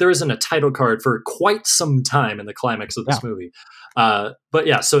there isn't a title card for quite some time in the climax of this movie. But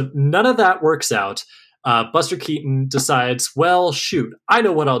yeah, so none of that works out. Buster Keaton decides, well, shoot, I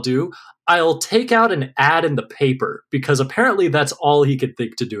know what I'll do. I'll take out an ad in the paper, because apparently that's all he could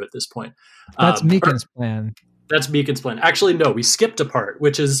think to do at this point. That's Meekin's plan. That's Meekin's plan. Actually, no, we skipped a part,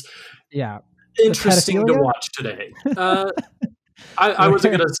 which is interesting to watch today. I was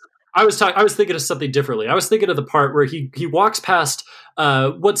thinking of something differently. I was thinking of the part where he walks past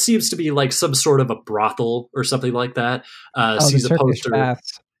what seems to be like some sort of a brothel or something like that. Sees a poster.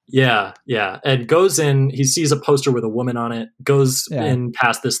 Baths. Yeah, and goes in. He sees a poster with a woman on it. Goes in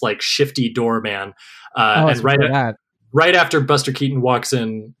past this like shifty doorman, and right after Buster Keaton walks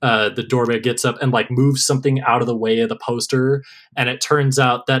in, the doorman gets up and like moves something out of the way of the poster, and it turns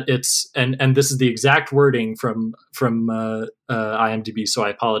out that it's and this is the exact wording from IMDb, so I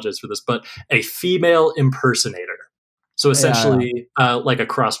apologize for this, but a female impersonator. So essentially, like a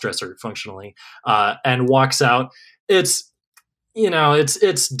crossdresser, functionally, and walks out. It's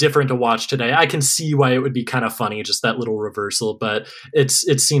different to watch today. I can see why it would be kind of funny, just that little reversal, but it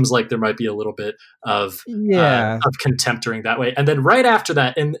seems like there might be a little bit of contempt during that way. And then right after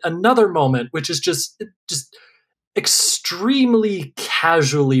that, in another moment, which is just extremely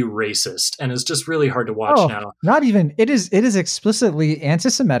casually racist, and is just really hard to watch now. Not even, it is explicitly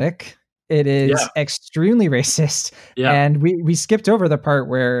anti-Semitic. It is extremely racist. Yeah. And we skipped over the part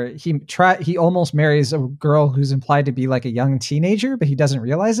where he almost marries a girl who's implied to be like a young teenager, but he doesn't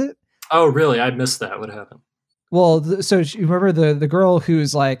realize it. Oh, really? I missed that. What happened? Well, so you remember the girl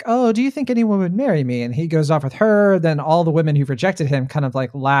who's like, "Oh, do you think anyone would marry me?" And he goes off with her. Then all the women who've rejected him kind of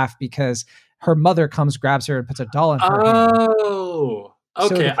like laugh because her mother comes, grabs her, and puts a doll in her hand. Oh,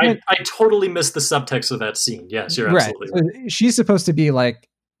 okay. So I totally missed the subtext of that scene. Yes, you're absolutely right. So she's supposed to be like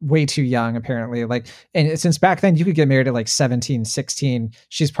way too young, apparently. Like, and since back then you could get married at like 17, 16,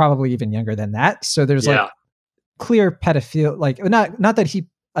 she's probably even younger than that. So there's like clear pedophile, like not that he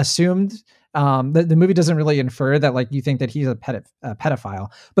assumed. The movie doesn't really infer that like you think that he's a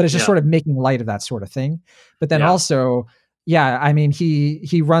pedophile, but it's just sort of making light of that sort of thing. But then also, I mean,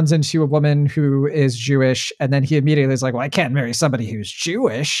 he runs into a woman who is Jewish, and then he immediately is like, well, I can't marry somebody who's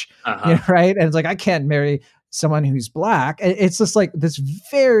Jewish, right? And it's like, I can't marry someone who's black. It's just like this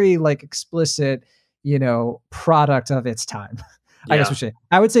very like explicit, product of its time. I guess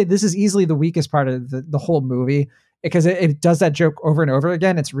I would say this is easily the weakest part of the whole movie, because it does that joke over and over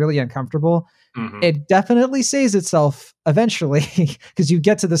again. It's really uncomfortable. Mm-hmm. It definitely saves itself eventually, because you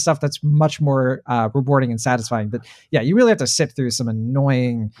get to the stuff that's much more rewarding and satisfying. But you really have to sit through some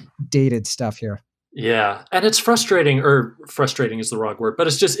annoying, dated stuff here. Yeah. And it's frustrating is the wrong word, but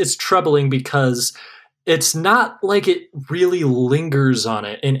it's troubling because it's not like it really lingers on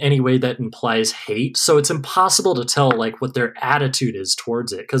it in any way that implies hate. So it's impossible to tell like what their attitude is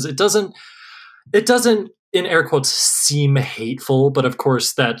towards it, because it doesn't, in air quotes, seem hateful, but of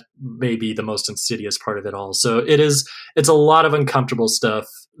course that may be the most insidious part of it all. So it's a lot of uncomfortable stuff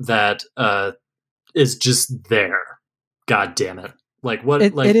that is just there. God damn it. Like what?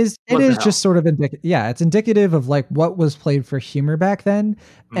 It is just sort of indicative. Yeah, it's indicative of like what was played for humor back then.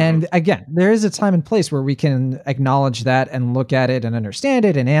 Mm-hmm. And again, there is a time and place where we can acknowledge that and look at it and understand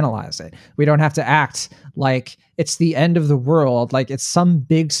it and analyze it. We don't have to act like it's the end of the world, like it's some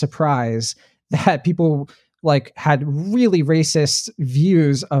big surprise that people like had really racist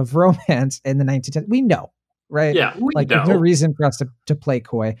views of romance in the 1910s. We know, right? Yeah, we Like there's no know. reason for us to play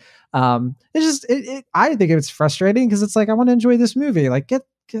coy. It's just I think it's frustrating because it's like I want to enjoy this movie. Like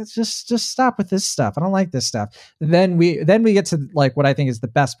just stop with this stuff. I don't like this stuff. Then we get to like what I think is the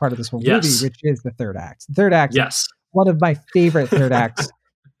best part of this whole movie, which is the third act. The third act, yes, one of my favorite third acts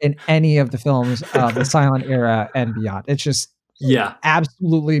in any of the films of the silent era and beyond. It's just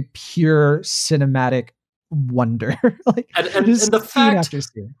absolutely pure cinematic wonder. Like and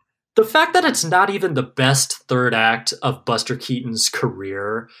the fact that it's not even the best third act of Buster Keaton's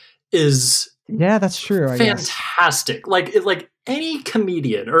career is that's true. Fantastic. Like any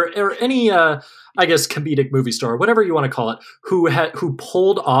comedian or any I guess comedic movie star, whatever you want to call it, who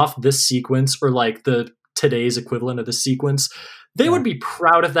pulled off this sequence or like the today's equivalent of the sequence, they would be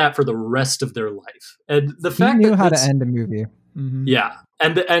proud of that for the rest of their life. And the fact he knew how to end a movie. Mm-hmm. Yeah.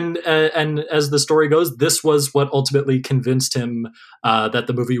 And as the story goes, this was what ultimately convinced him that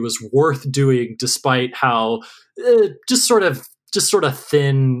the movie was worth doing, despite how just sort of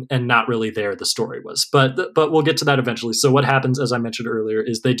thin and not really there the story was. But we'll get to that eventually. So what happens, as I mentioned earlier,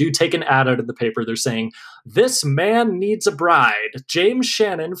 is they do take an ad out of the paper. They're saying, "This man needs a bride. James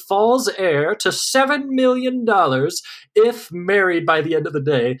Shannon falls heir to $7 million if married by the end of the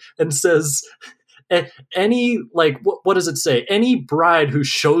day," and says, any, like, what does it say? Any bride who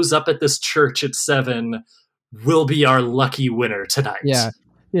shows up at this church at 7 will be our lucky winner tonight.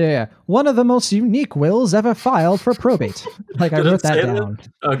 Yeah. One of the most unique wills ever filed for probate. Like I wrote that down.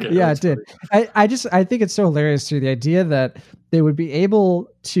 Okay. Yeah, it did. I think it's so hilarious too. The idea that they would be able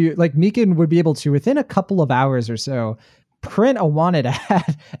to, like, Meakin would be able to, within a couple of hours or so, print a wanted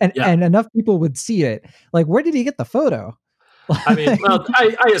ad and enough people would see it. Like, where did he get the photo? I mean, well,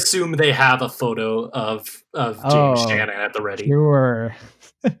 I assume they have a photo of James Shannon at the ready. Sure.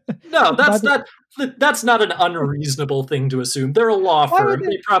 No, that's not an unreasonable thing to assume. They're a law firm.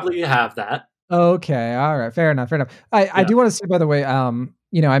 They probably have that. Okay. All right. Fair enough. I do want to say, by the way,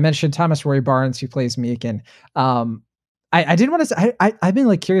 I mentioned Thomas Roy Barnes, who plays Meakin. I didn't want to say, I've been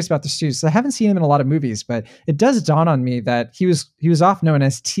like curious about this too. So I haven't seen him in a lot of movies, but it does dawn on me that he was often known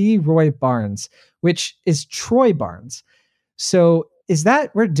as T. Roy Barnes, which is Troy Barnes. So is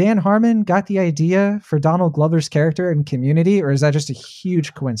that where Dan Harmon got the idea for Donald Glover's character in Community, or is that just a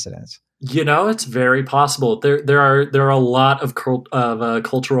huge coincidence? It's very possible. There are a lot of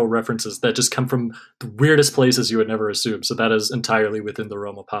cultural references that just come from the weirdest places you would never assume. So that is entirely within the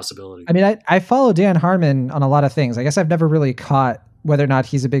realm of possibility. I mean, I follow Dan Harmon on a lot of things. I guess I've never really caught whether or not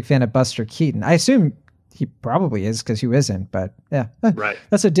he's a big fan of Buster Keaton. I assume he probably is, because who isn't? But yeah, right.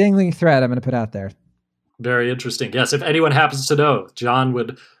 That's a dangling thread I'm going to put out there. Very interesting. Yes, if anyone happens to know, John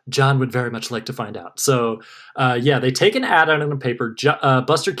would very much like to find out. So, they take an ad out in the paper.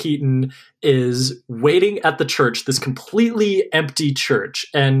 Buster Keaton is waiting at the church, this completely empty church,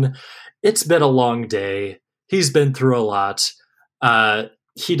 and it's been a long day. He's been through a lot.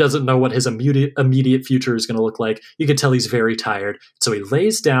 He doesn't know what his immediate future is going to look like. You can tell he's very tired. So he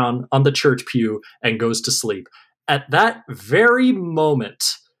lays down on the church pew and goes to sleep. At that very moment,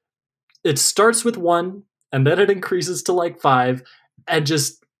 it starts with 1, and then it increases to like 5, and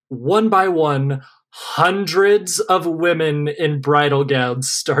just one by one, hundreds of women in bridal gowns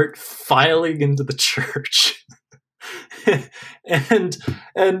start filing into the church. and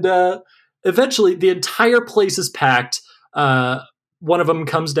eventually the entire place is packed. One of them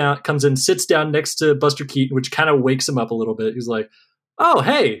comes in, sits down next to Buster Keaton, which kind of wakes him up a little bit. He's like, "Oh,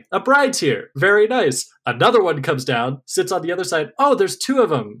 hey, a bride's here. Very nice." Another one comes down, sits on the other side. "Oh, there's 2 of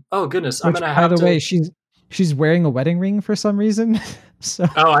them. Oh, goodness. I'm going to have to..." By the way, she's wearing a wedding ring for some reason. So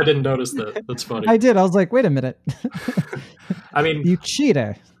I didn't notice that. That's funny. I did. I was like, wait a minute. I mean, you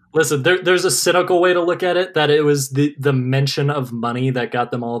cheater. Listen, there's a cynical way to look at it, that it was the mention of money that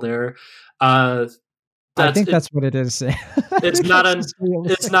got them all there. I think that's what it is. It's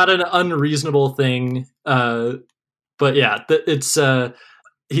not an unreasonable thing. But yeah, it's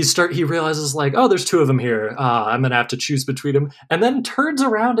he realizes, like, oh, there's 2 of them here. I'm gonna have to choose between them, and then turns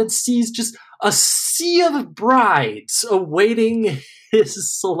around and sees just a sea of brides awaiting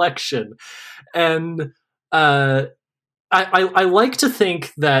his selection. And I like to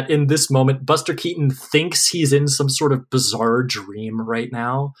think that in this moment, Buster Keaton thinks he's in some sort of bizarre dream right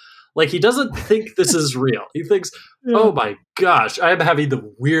now. Like, he doesn't think this is real. He thinks, oh my gosh, I am having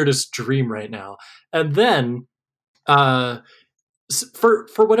the weirdest dream right now. And then, for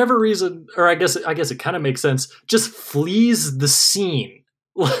whatever reason, or I guess it kind of makes sense, just flees the scene.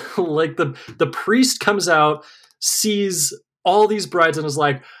 Like, the priest comes out, sees all these brides, and is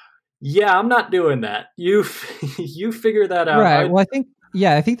like, "Yeah, I'm not doing that. You figure that out." Right. Well,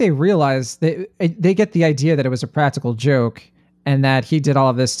 Yeah, I think they realize they get the idea that it was a practical joke and that he did all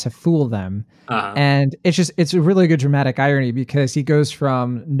of this to fool them. Uh, And it's a really good dramatic irony because he goes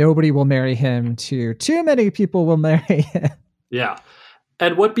from nobody will marry him to too many people will marry him. yeah.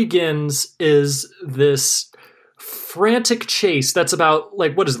 And what begins is this frantic chase that's about,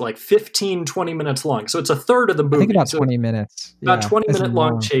 like, what is it, like 15, 20 minutes long. So it's a third of the movie. I think about So 20 minutes. about Yeah, 20-minute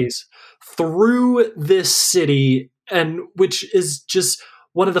long chase through this city, and which is just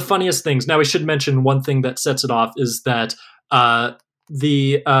one of the funniest things. Now, we should mention one thing that sets it off is that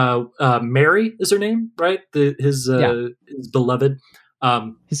Mary is her name, right? His beloved.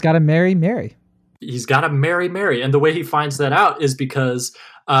 He's got to marry Mary. He's got to marry Mary. And the way he finds that out is because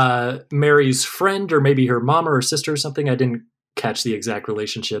Mary's friend, or maybe her mom or her sister or something, I didn't catch the exact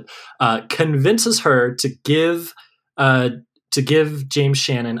relationship, convinces her to give James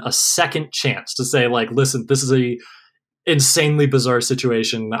Shannon a second chance, to say, like, listen, this is a insanely bizarre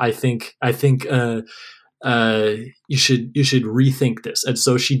situation. I think you should rethink this. And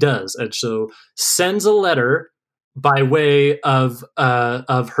so she does. And so sends a letter by way of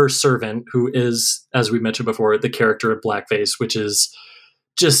her servant, who is, as we mentioned before, the character of blackface, which is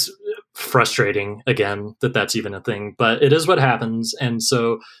just frustrating, again, that's even a thing, but it is what happens. And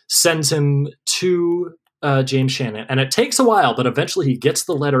so sends him to James Shannon, and it takes a while, but eventually he gets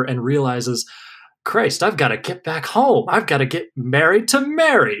the letter and realizes, Christ, I've got to get back home. I've got to get married to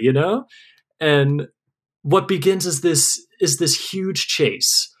Mary, you know? And what begins is this huge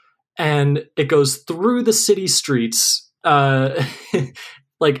chase, and it goes through the city streets,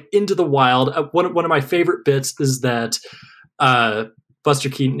 like into the wild. One of my favorite bits is that Buster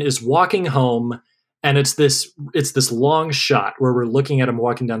Keaton is walking home, and it's this long shot where we're looking at him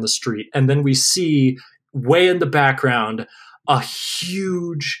walking down the street, and then we see way in the background a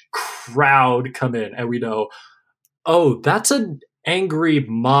huge crowd come in, and we know, oh, that's an angry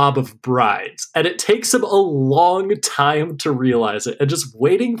mob of brides. And it takes him a long time to realize it, and just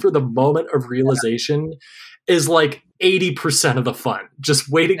waiting for the moment of realization is like 80% of the fun. Just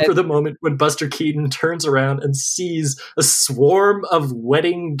waiting for the moment when Buster Keaton turns around and sees a swarm of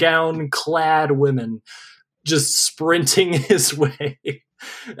wedding gown clad women just sprinting his way.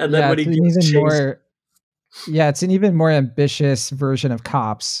 And then when he gets chased, it's an even more ambitious version of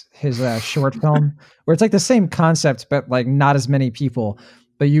Cops, his short film, where it's like the same concept, but like not as many people.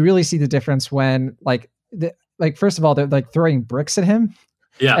 But you really see the difference when, first of all, they're like throwing bricks at him.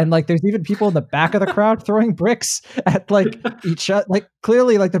 Yeah. And like there's even people in the back of the crowd throwing bricks at like each other. Like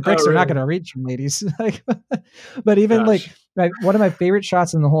clearly like the bricks are not going to reach them, ladies. Like, but even one of my favorite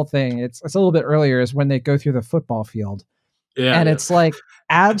shots in the whole thing, it's a little bit earlier, is when they go through the football field. Yeah, and it's like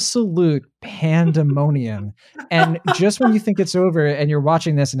absolute pandemonium. And just when you think it's over and you're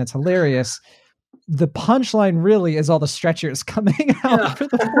watching this and it's hilarious, the punchline really is all the stretchers coming out for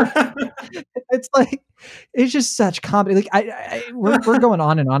the it's like, it's just such comedy. Like we're going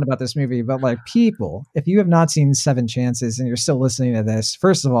on and on about this movie, but like, people, if you have not seen Seven Chances and you're still listening to this,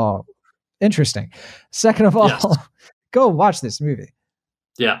 first of all, interesting. Second of all, go watch this movie.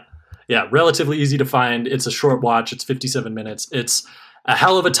 Yeah. Yeah, relatively easy to find. It's a short watch. It's 57 minutes. It's a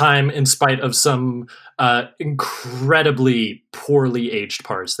hell of a time, in spite of some incredibly poorly aged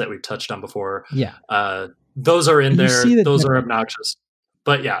parts that we've touched on before. Yeah. Those are in there. Those are obnoxious.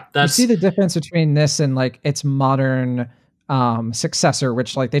 But yeah, you see the difference between this and like its modern successor,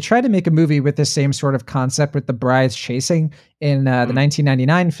 which like they tried to make a movie with the same sort of concept with the brides chasing in the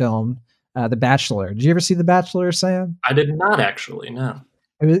 1999 film, The Bachelor. Did you ever see The Bachelor, Sam? I did not, actually, no.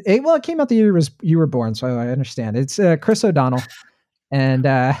 It came out the year you were born, so I understand. It's Chris O'Donnell, and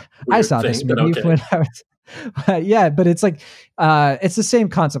I saw this movie when I was. Yeah, but it's like it's the same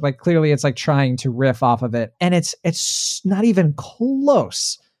concept. Like clearly, it's like trying to riff off of it, and it's not even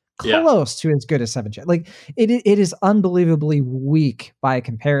close to as good as Seven Chances. Like it is unbelievably weak by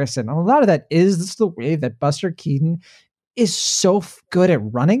comparison. And a lot of that is the way that Buster Keaton is so good at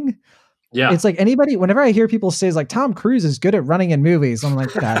running. Yeah. It's like whenever I hear people say like Tom Cruise is good at running in movies, I'm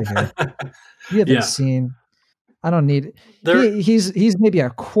like, get out of here. You haven't seen. I don't need it. He's maybe a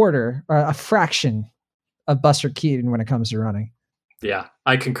quarter or a fraction of Buster Keaton when it comes to running. Yeah,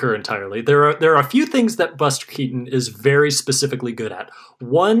 I concur entirely. There are a few things that Buster Keaton is very specifically good at.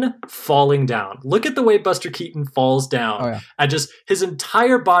 One, falling down. Look at the way Buster Keaton falls down, and just his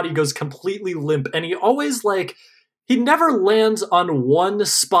entire body goes completely limp, and he never lands on one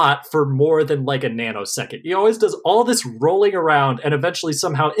spot for more than like a nanosecond. He always does all this rolling around and eventually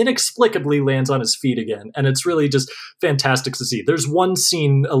somehow inexplicably lands on his feet again. And it's really just fantastic to see. There's one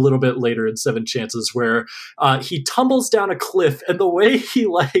scene a little bit later in Seven Chances where he tumbles down a cliff, and the way he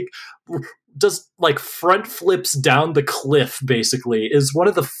like just like front flips down the cliff, basically, is one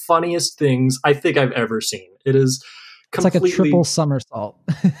of the funniest things I think I've ever seen. It is completely, it's like a triple somersault.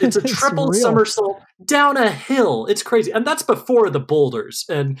 It's a triple real. somersault down a hill. It's crazy. And that's before the boulders.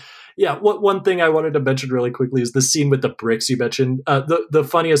 And yeah, one thing I wanted to mention really quickly is the scene with the bricks you mentioned. The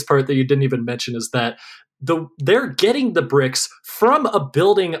funniest part that you didn't even mention is that they're getting the bricks from a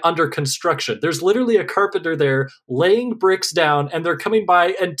building under construction. There's literally a carpenter there laying bricks down, and they're coming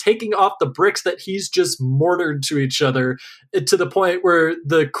by and taking off the bricks that he's just mortared to each other, to the point where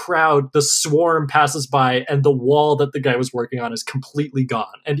the crowd, the swarm, passes by and the wall that the guy was working on is completely gone.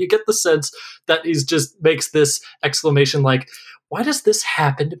 And you get the sense that he's just makes this exclamation like, why does this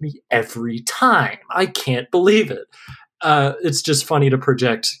happen to me every time? I can't believe it. It's just funny to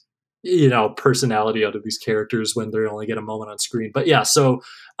project, personality out of these characters when they only get a moment on screen. But yeah, so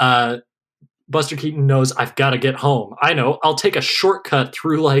Buster Keaton knows, I've got to get home. I know, I'll take a shortcut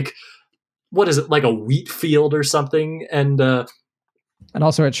through what is it, like a wheat field or something, and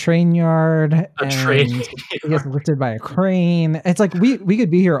also a train yard. Train. He gets lifted by a crane. It's like we could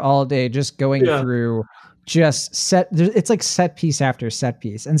be here all day just going through just it's like set piece after set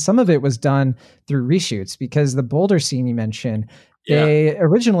piece, and some of it was done through reshoots, because the boulder scene you mentioned, they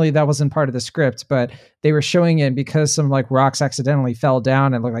originally, that wasn't part of the script, but they were showing it because some rocks accidentally fell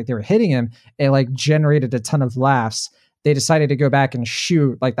down and looked like they were hitting him. It generated a ton of laughs. They decided to go back and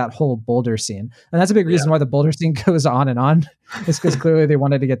shoot that whole boulder scene, and that's a big reason why the boulder scene goes on and on. It's because clearly they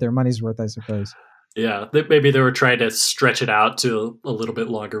wanted to get their money's worth, I suppose. Yeah, maybe they were trying to stretch it out to a little bit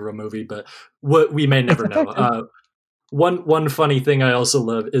longer of a movie, but what we may never know. One funny thing I also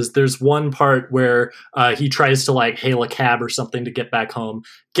love is there's one part where he tries to hail a cab or something to get back home,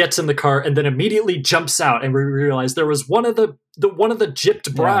 gets in the car, and then immediately jumps out, and we realize there was one of the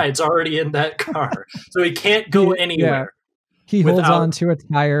gypped brides already in that car, so he can't go anywhere. He holds on to a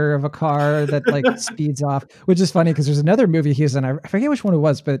tire of a car that speeds off, which is funny because there's another movie he's in. I forget which one it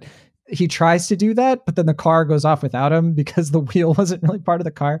was, but he tries to do that, but then the car goes off without him because the wheel wasn't really part of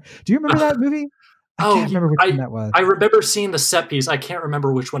the car. Do you remember that movie? I can't remember which one that was. I remember seeing the set piece. I can't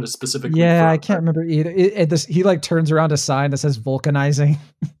remember which one it specifically. Yeah, I can't remember either. He turns around a sign that says vulcanizing.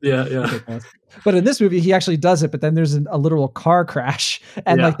 Yeah. But in this movie, he actually does it, but then there's a literal car crash,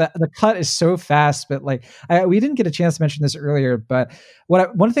 and the cut is so fast. But we didn't get a chance to mention this earlier, but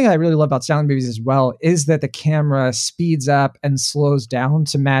one thing I really love about silent movies as well is that the camera speeds up and slows down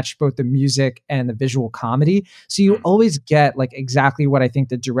to match both the music and the visual comedy. So you always get exactly what I think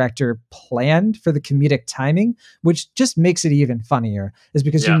the director planned for the comedic timing, which just makes it even funnier, is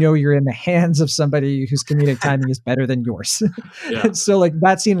because you're in the hands of somebody whose comedic timing is better than yours. And so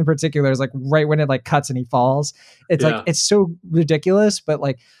that scene in particular is right when it cuts and he falls. It's it's so ridiculous, but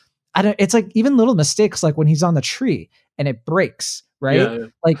it's even little mistakes, when he's on the tree and it breaks,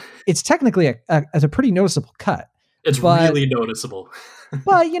 right? It's technically a pretty noticeable cut. It's really noticeable.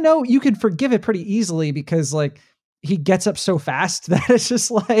 But you could forgive it pretty easily because he gets up so fast that it's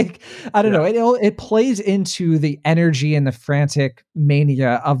just I don't know. It plays into the energy and the frantic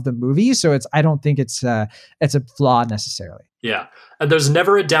mania of the movie. So I don't think it's a flaw necessarily. Yeah. And there's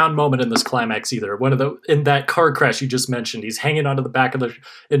never a down moment in this climax either. In that car crash you just mentioned, he's hanging onto the back of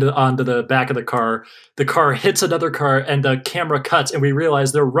the car. The car hits another car and the camera cuts, and we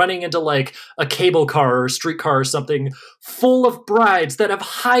realize they're running into a cable car or a streetcar or something full of brides that have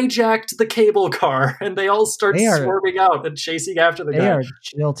hijacked the cable car, and they all start swarming out and chasing after the guy.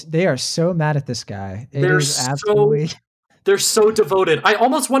 They are so mad at this guy. They're so devoted. I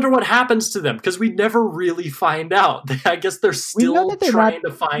almost wonder what happens to them because we never really find out. I guess they're still trying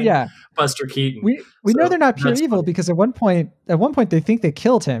to find Buster Keaton. We know they're not pure evil because at one point they think they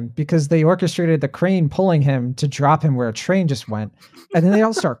killed him because they orchestrated the crane pulling him to drop him where a train just went, and then they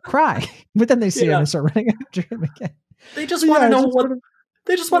all start crying. But then they see him and start running after him again. They just want to know what.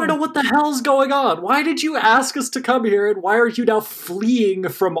 They just want to know what the hell's going on. Why did you ask us to come here, and why are you now fleeing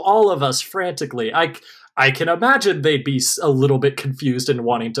from all of us frantically? I can imagine they'd be a little bit confused and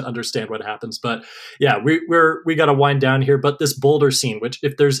wanting to understand what happens. But yeah, we got to wind down here. But this boulder scene, which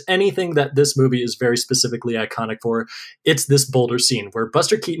if there's anything that this movie is very specifically iconic for, it's this boulder scene where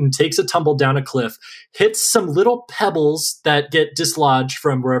Buster Keaton takes a tumble down a cliff, hits some little pebbles that get dislodged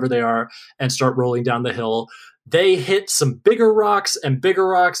from wherever they are and start rolling down the hill. They hit some bigger rocks, and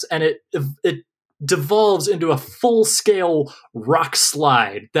it devolves into a full-scale rock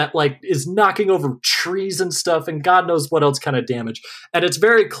slide that like is knocking over trees and stuff and God knows what else kind of damage. And it's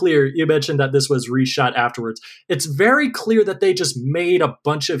very clear, you mentioned that this was reshot afterwards. It's very clear that they just made a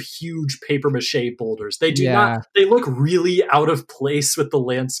bunch of huge paper mache boulders. They do not, they look really out of place with the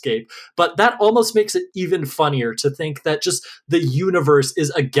landscape, but that almost makes it even funnier to think that just the universe is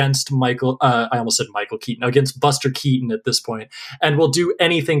against I almost said Michael Keaton, against Buster Keaton at this point, and will do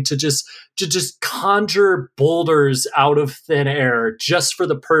anything to just conjure boulders out of thin air just for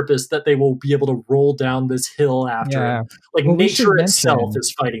the purpose that they will be able to roll down this hill after him. Like, well, nature itself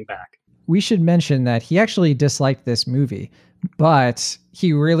is fighting back. We should mention that he actually disliked this movie, but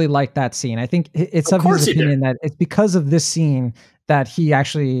he really liked that scene. I think it's of his opinion that it's because of this scene that he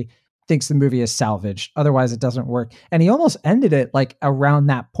actually thinks the movie is salvaged. Otherwise, it doesn't work. And he almost ended it like around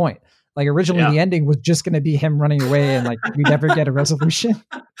that point. Like originally the ending was just going to be him running away and like we never get a resolution.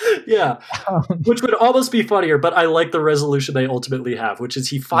 Yeah. Which would almost be funnier, but I like the resolution they ultimately have, which is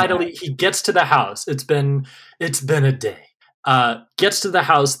he gets to the house. It's been a day. Gets to the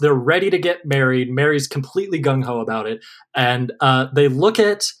house. They're ready to get married. Mary's completely gung-ho about it. And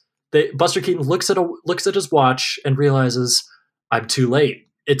Buster Keaton looks at his watch and realizes, I'm too late.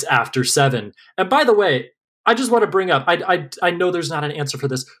 It's after 7. And by the way, I just want to bring up, I know there's not an answer for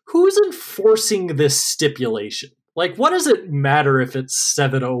this. Who's enforcing this stipulation? Like, what does it matter if it's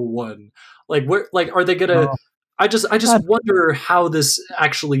 7:01? Like, where, like, are they gonna? I just wonder how this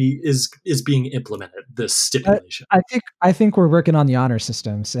actually is being implemented. This stipulation. I think we're working on the honor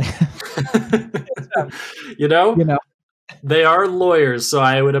systems. You know. They are lawyers, so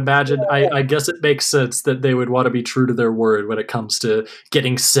I would imagine, I guess it makes sense that they would want to be true to their word when it comes to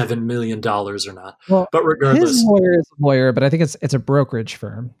getting $7 million or not. Well, but regardless. His lawyer is a lawyer, but I think it's a brokerage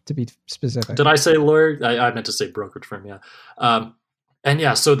firm, to be specific. Did I say lawyer? I meant to say brokerage firm, yeah. And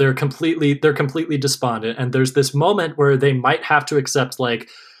yeah, so they're completely despondent, and there's this moment where they might have to accept, like,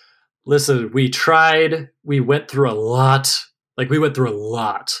 listen, we went through a lot,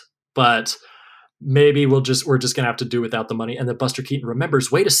 but maybe we're just going to have to do without the money. And then Buster Keaton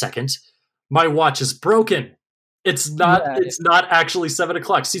remembers, wait a second, my watch is broken. It's not actually 7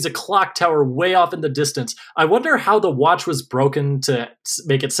 o'clock. Sees a clock tower way off in the distance. I wonder how the watch was broken to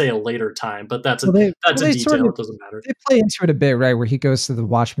make it say a later time, but that's a detail. It doesn't matter. They play into it a bit, right? Where he goes to the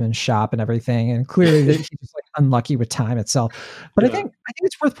watchman's shop and everything. And clearly he's like unlucky with time itself. But I think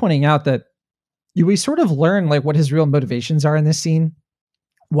it's worth pointing out that we sort of learn like what his real motivations are in this scene.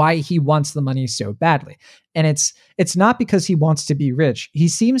 Why he wants the money so badly. And it's not because he wants to be rich. He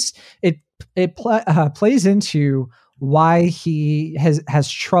seems it plays into why he has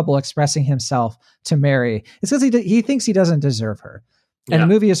trouble expressing himself to Mary. It's because he thinks he doesn't deserve her. And the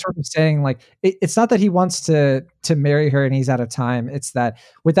movie is sort of saying like, it's not that he wants to marry her and he's out of time. It's that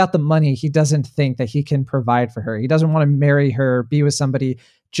without the money, he doesn't think that he can provide for her. He doesn't want to marry her, be with somebody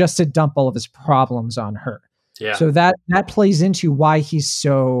just to dump all of his problems on her. Yeah. So that plays into why he's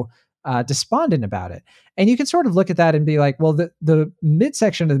so despondent about it. And you can sort of look at that and be like, well, the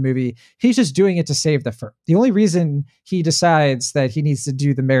midsection of the movie, he's just doing it to save the firm. The only reason he decides that he needs to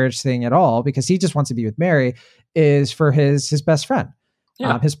do the marriage thing at all, because he just wants to be with Mary, is for his best friend,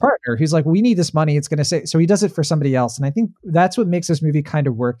 his partner, who's like, we need this money. It's going to say, so he does it for somebody else. And I think that's what makes this movie kind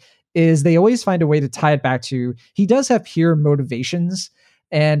of work, is they always find a way to tie it back to, he does have pure motivations,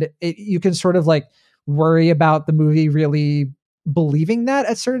 and you can sort of like worry about the movie really believing that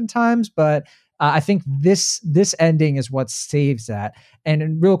at certain times, but I think this ending is what saves that.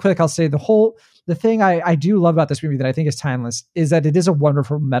 And real quick, I'll say the thing I do love about this movie that I think is timeless is that it is a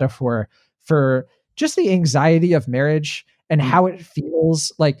wonderful metaphor for just the anxiety of marriage and how it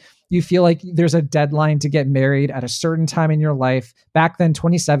feels. Like you feel like there's a deadline to get married at a certain time in your life. Back then,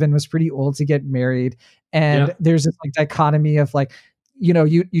 27 was pretty old to get married, and there's this like dichotomy of like, you know,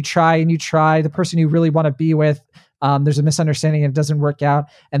 you try the person you really want to be with. There's a misunderstanding and it doesn't work out.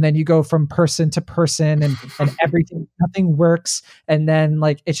 And then you go from person to person and nothing works. And then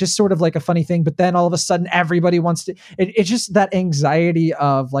like, it's just sort of like a funny thing, but then all of a sudden everybody wants to, it's just that anxiety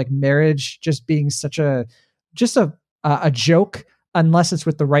of like marriage just being such a joke unless it's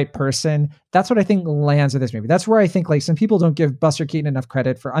with the right person. That's what I think lands with this movie. That's where I think like some people don't give Buster Keaton enough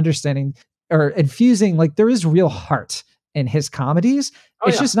credit for understanding or infusing, like there is real heart in his comedies.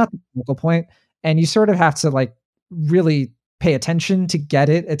 It's just not the focal point. And you sort of have to like really pay attention to get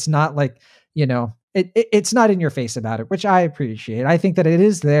it. It's not like, you know, it's not in your face about it, which I appreciate. I think that it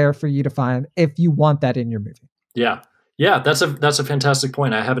is there for you to find if you want that in your movie. Yeah. Yeah, that's a fantastic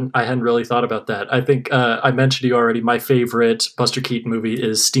point. I hadn't really thought about that. I think I mentioned to you already. My favorite Buster Keaton movie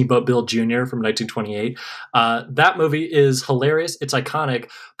is Steamboat Bill Jr. from 1928. That movie is hilarious. It's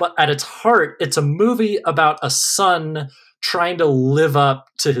iconic, but at its heart, it's a movie about a son trying to live up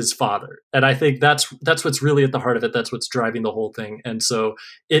to his father, and I think that's what's really at the heart of it. That's what's driving the whole thing, and so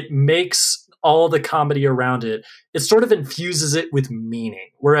it makes all the comedy around it. It sort of infuses it with meaning,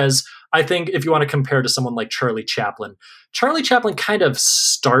 whereas I think if you want to compare to someone like Charlie Chaplin kind of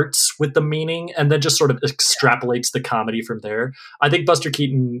starts with the meaning and then just sort of extrapolates the comedy from there. I think Buster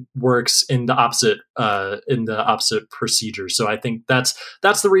Keaton works in the opposite procedure. So I think that's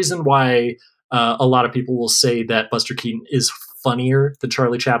the reason why a lot of people will say that Buster Keaton is funnier than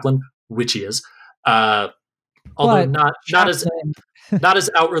Charlie Chaplin, which he is. Although not as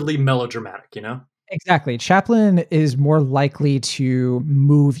outwardly melodramatic, you know? Exactly. Chaplin is more likely to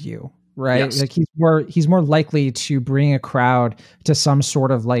move you, right? Yes. Like he's more likely to bring a crowd to some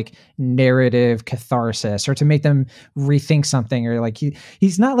sort of like narrative catharsis or to make them rethink something, or like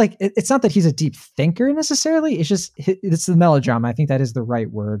he's not like it's not that he's a deep thinker necessarily. It's just it's the melodrama. I think that is the right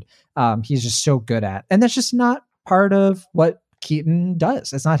word. He's just so good at, and that's just not part of what Keaton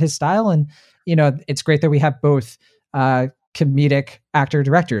does. It's not his style, and it's great that we have both comedic actor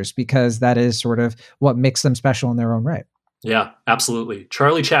directors, because that is sort of what makes them special in their own right. Yeah, absolutely.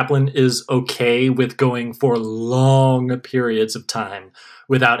 Charlie Chaplin is okay with going for long periods of time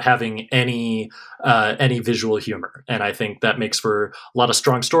without having any visual humor, and I think that makes for a lot of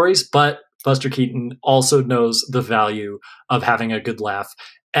strong stories. But Buster Keaton also knows the value of having a good laugh,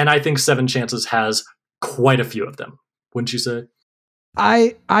 and I think Seven Chances has quite a few of them. Wouldn't you say?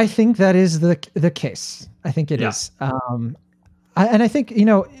 I think that is the case. I think it is. And I think,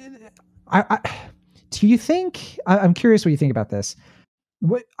 do you think, I'm curious what you think about this.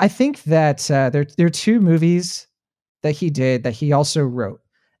 I think that there are two movies that he did that he also wrote,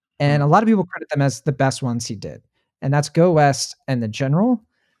 and a lot of people credit them as the best ones he did. And that's Go West and The General.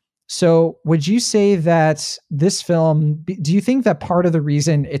 So would you say that this film, do you think that part of the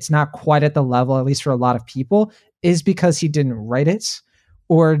reason it's not quite at the level, at least for a lot of people, is because he didn't write it?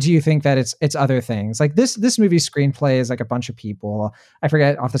 Or do you think that it's other things? Like this movie's screenplay is like a bunch of people. I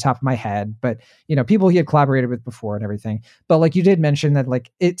forget off the top of my head, but people he had collaborated with before and everything. But like you did mention that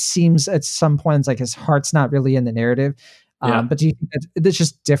like it seems at some points like his heart's not really in the narrative. But do you think that it's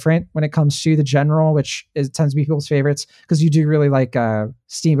just different when it comes to The General, which tends to be people's favorites? Because you do really like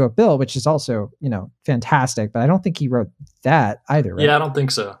Steamboat Bill, which is also fantastic. But I don't think he wrote that either. Right? Yeah, I don't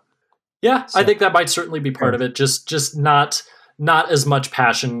think so. Yeah, so, I think that might certainly be part of it. Just not as much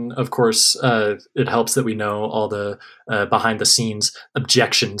passion. Of course, it helps that we know all the behind the scenes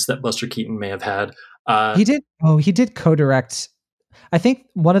objections that Buster Keaton may have had. He did co-direct. I think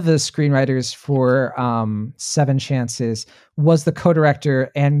one of the screenwriters for Seven Chances was the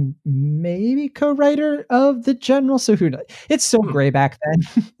co-director and maybe co-writer of The General. So who knows? It's so gray back then.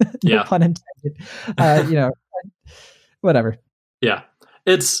 No pun intended. Whatever. Yeah,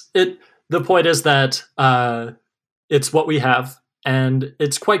 the point is that it's what we have, and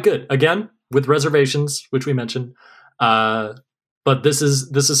it's quite good. Again, with reservations, which we mentioned. But this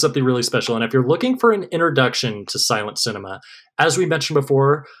is something really special. And if you're looking for an introduction to silent cinema, as we mentioned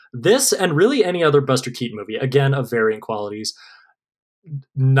before, this and really any other Buster Keaton movie, again, of varying qualities,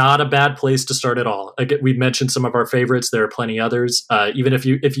 not a bad place to start at all. Again, we mentioned some of our favorites. There are plenty others. Even if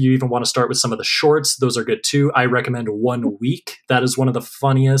you even want to start with some of the shorts, those are good too. I recommend 1 Week. That is one of the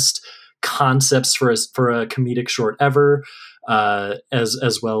funniest concepts for a comedic short ever,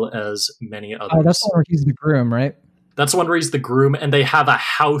 as well as many others. Oh, that's where he's the groom, right? That's the one where he's the groom, and they have a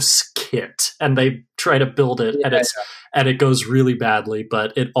house kit, and they try to build it, and it goes really badly,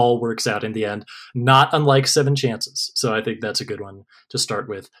 but it all works out in the end. Not unlike Seven Chances, so I think that's a good one to start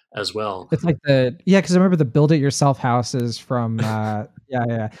with as well. It's like because I remember the build it yourself houses from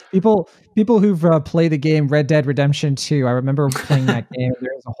people who've played the game Red Dead Redemption 2. I remember playing that game.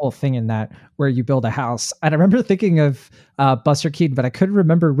 There's a whole thing in that where you build a house, and I remember thinking of Buster Keaton, but I couldn't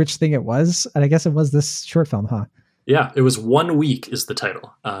remember which thing it was, and I guess it was this short film, huh? Yeah, it was 1 Week is the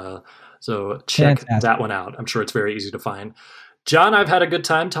title. So check that one out. I'm sure it's very easy to find. John, I've had a good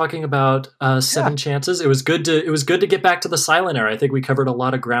time talking about Seven Chances. It was good to get back to the silent era. I think we covered a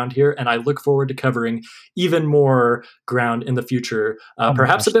lot of ground here, and I look forward to covering even more ground in the future.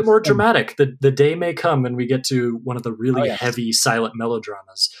 Perhaps a bit more dramatic. The day may come when we get to one of the really heavy silent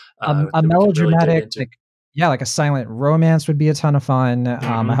melodramas. A melodramatic, Yeah, like a silent romance would be a ton of fun.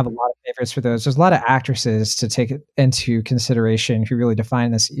 I have a lot of favorites for those. There's a lot of actresses to take it into consideration if you really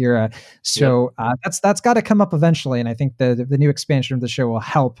define this era. So that's got to come up eventually, and I think the new expansion of the show will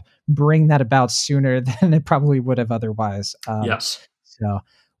help bring that about sooner than it probably would have otherwise. Yes. So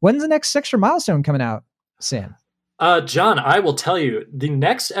when's the next extra milestone coming out, Sam? John, I will tell you the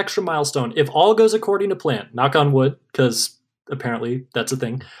next extra milestone, if all goes according to plan, knock on wood, because apparently that's a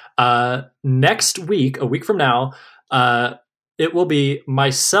thing. Next week, a week from now, it will be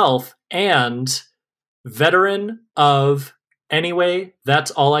myself and veteran of Anyway, That's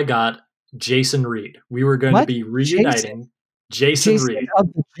All I Got, Jason Reed. We were going to be reuniting Jason Reed.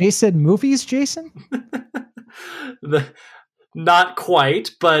 Of the Jason movies, Jason? Not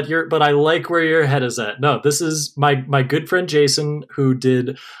quite, but I like where your head is at. No, this is my good friend Jason, who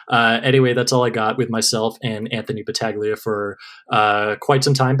did Anyway, That's All I Got with myself and Anthony Battaglia for quite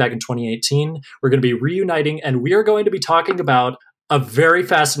some time back in 2018. We're going to be reuniting, and we are going to be talking about a very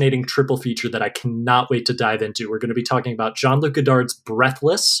fascinating triple feature that I cannot wait to dive into. We're going to be talking about Jean-Luc Godard's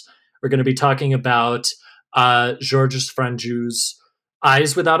Breathless. We're going to be talking about Georges Franju's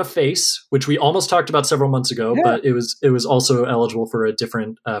Eyes Without a Face, which we almost talked about several months ago, but it was also eligible for a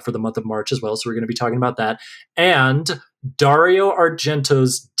different for the month of March as well. So we're going to be talking about that, and Dario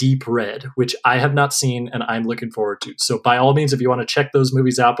Argento's Deep Red, which I have not seen and I'm looking forward to. So by all means, if you want to check those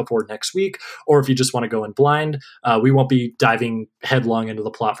movies out before next week, or if you just want to go in blind, we won't be diving headlong into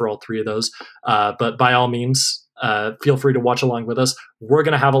the plot for all three of those. But by all means, feel free to watch along with us. We're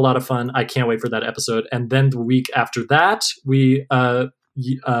going to have a lot of fun. I can't wait for that episode. And then the week after that, you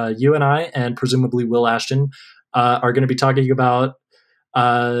and I, and presumably Will Ashton, are going to be talking about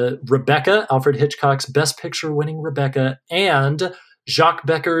Rebecca, Alfred Hitchcock's Best Picture winning Rebecca, and Jacques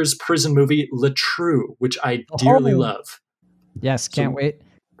Becker's prison movie Le Trou, which I dearly love. Yes, can't wait.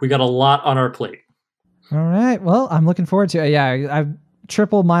 We got a lot on our plate. All right. Well, I'm looking forward to it. Yeah, I've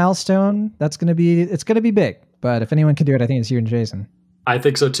triple milestone. It's going to be big. But if anyone can do it, I think it's you and Jason. I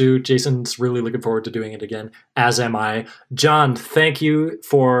think so too. Jason's really looking forward to doing it again, as am I. John, thank you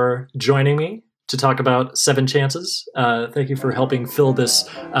for joining me to talk about Seven Chances. Thank you for helping fill this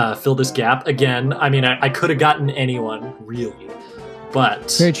gap. Again, I mean, I could have gotten anyone, really.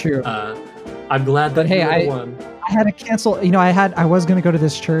 But very true. I'm glad that you were the one. I had to cancel. I was going to go to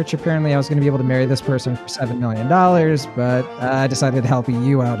this church. Apparently, I was going to be able to marry this person for $7 million, but I decided to help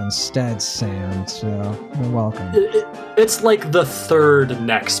you out instead, Sam. So you're welcome. It's like the third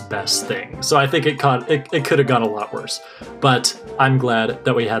next best thing. So I think it could have gone a lot worse. But I'm glad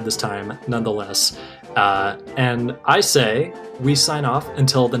that we had this time nonetheless. And I say we sign off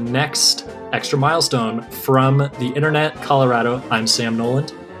until the next extra milestone. From the Internet, Colorado, I'm Sam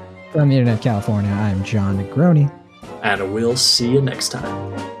Noland. From the Internet, California, I'm John Negroni. And we'll see you next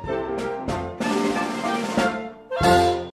time.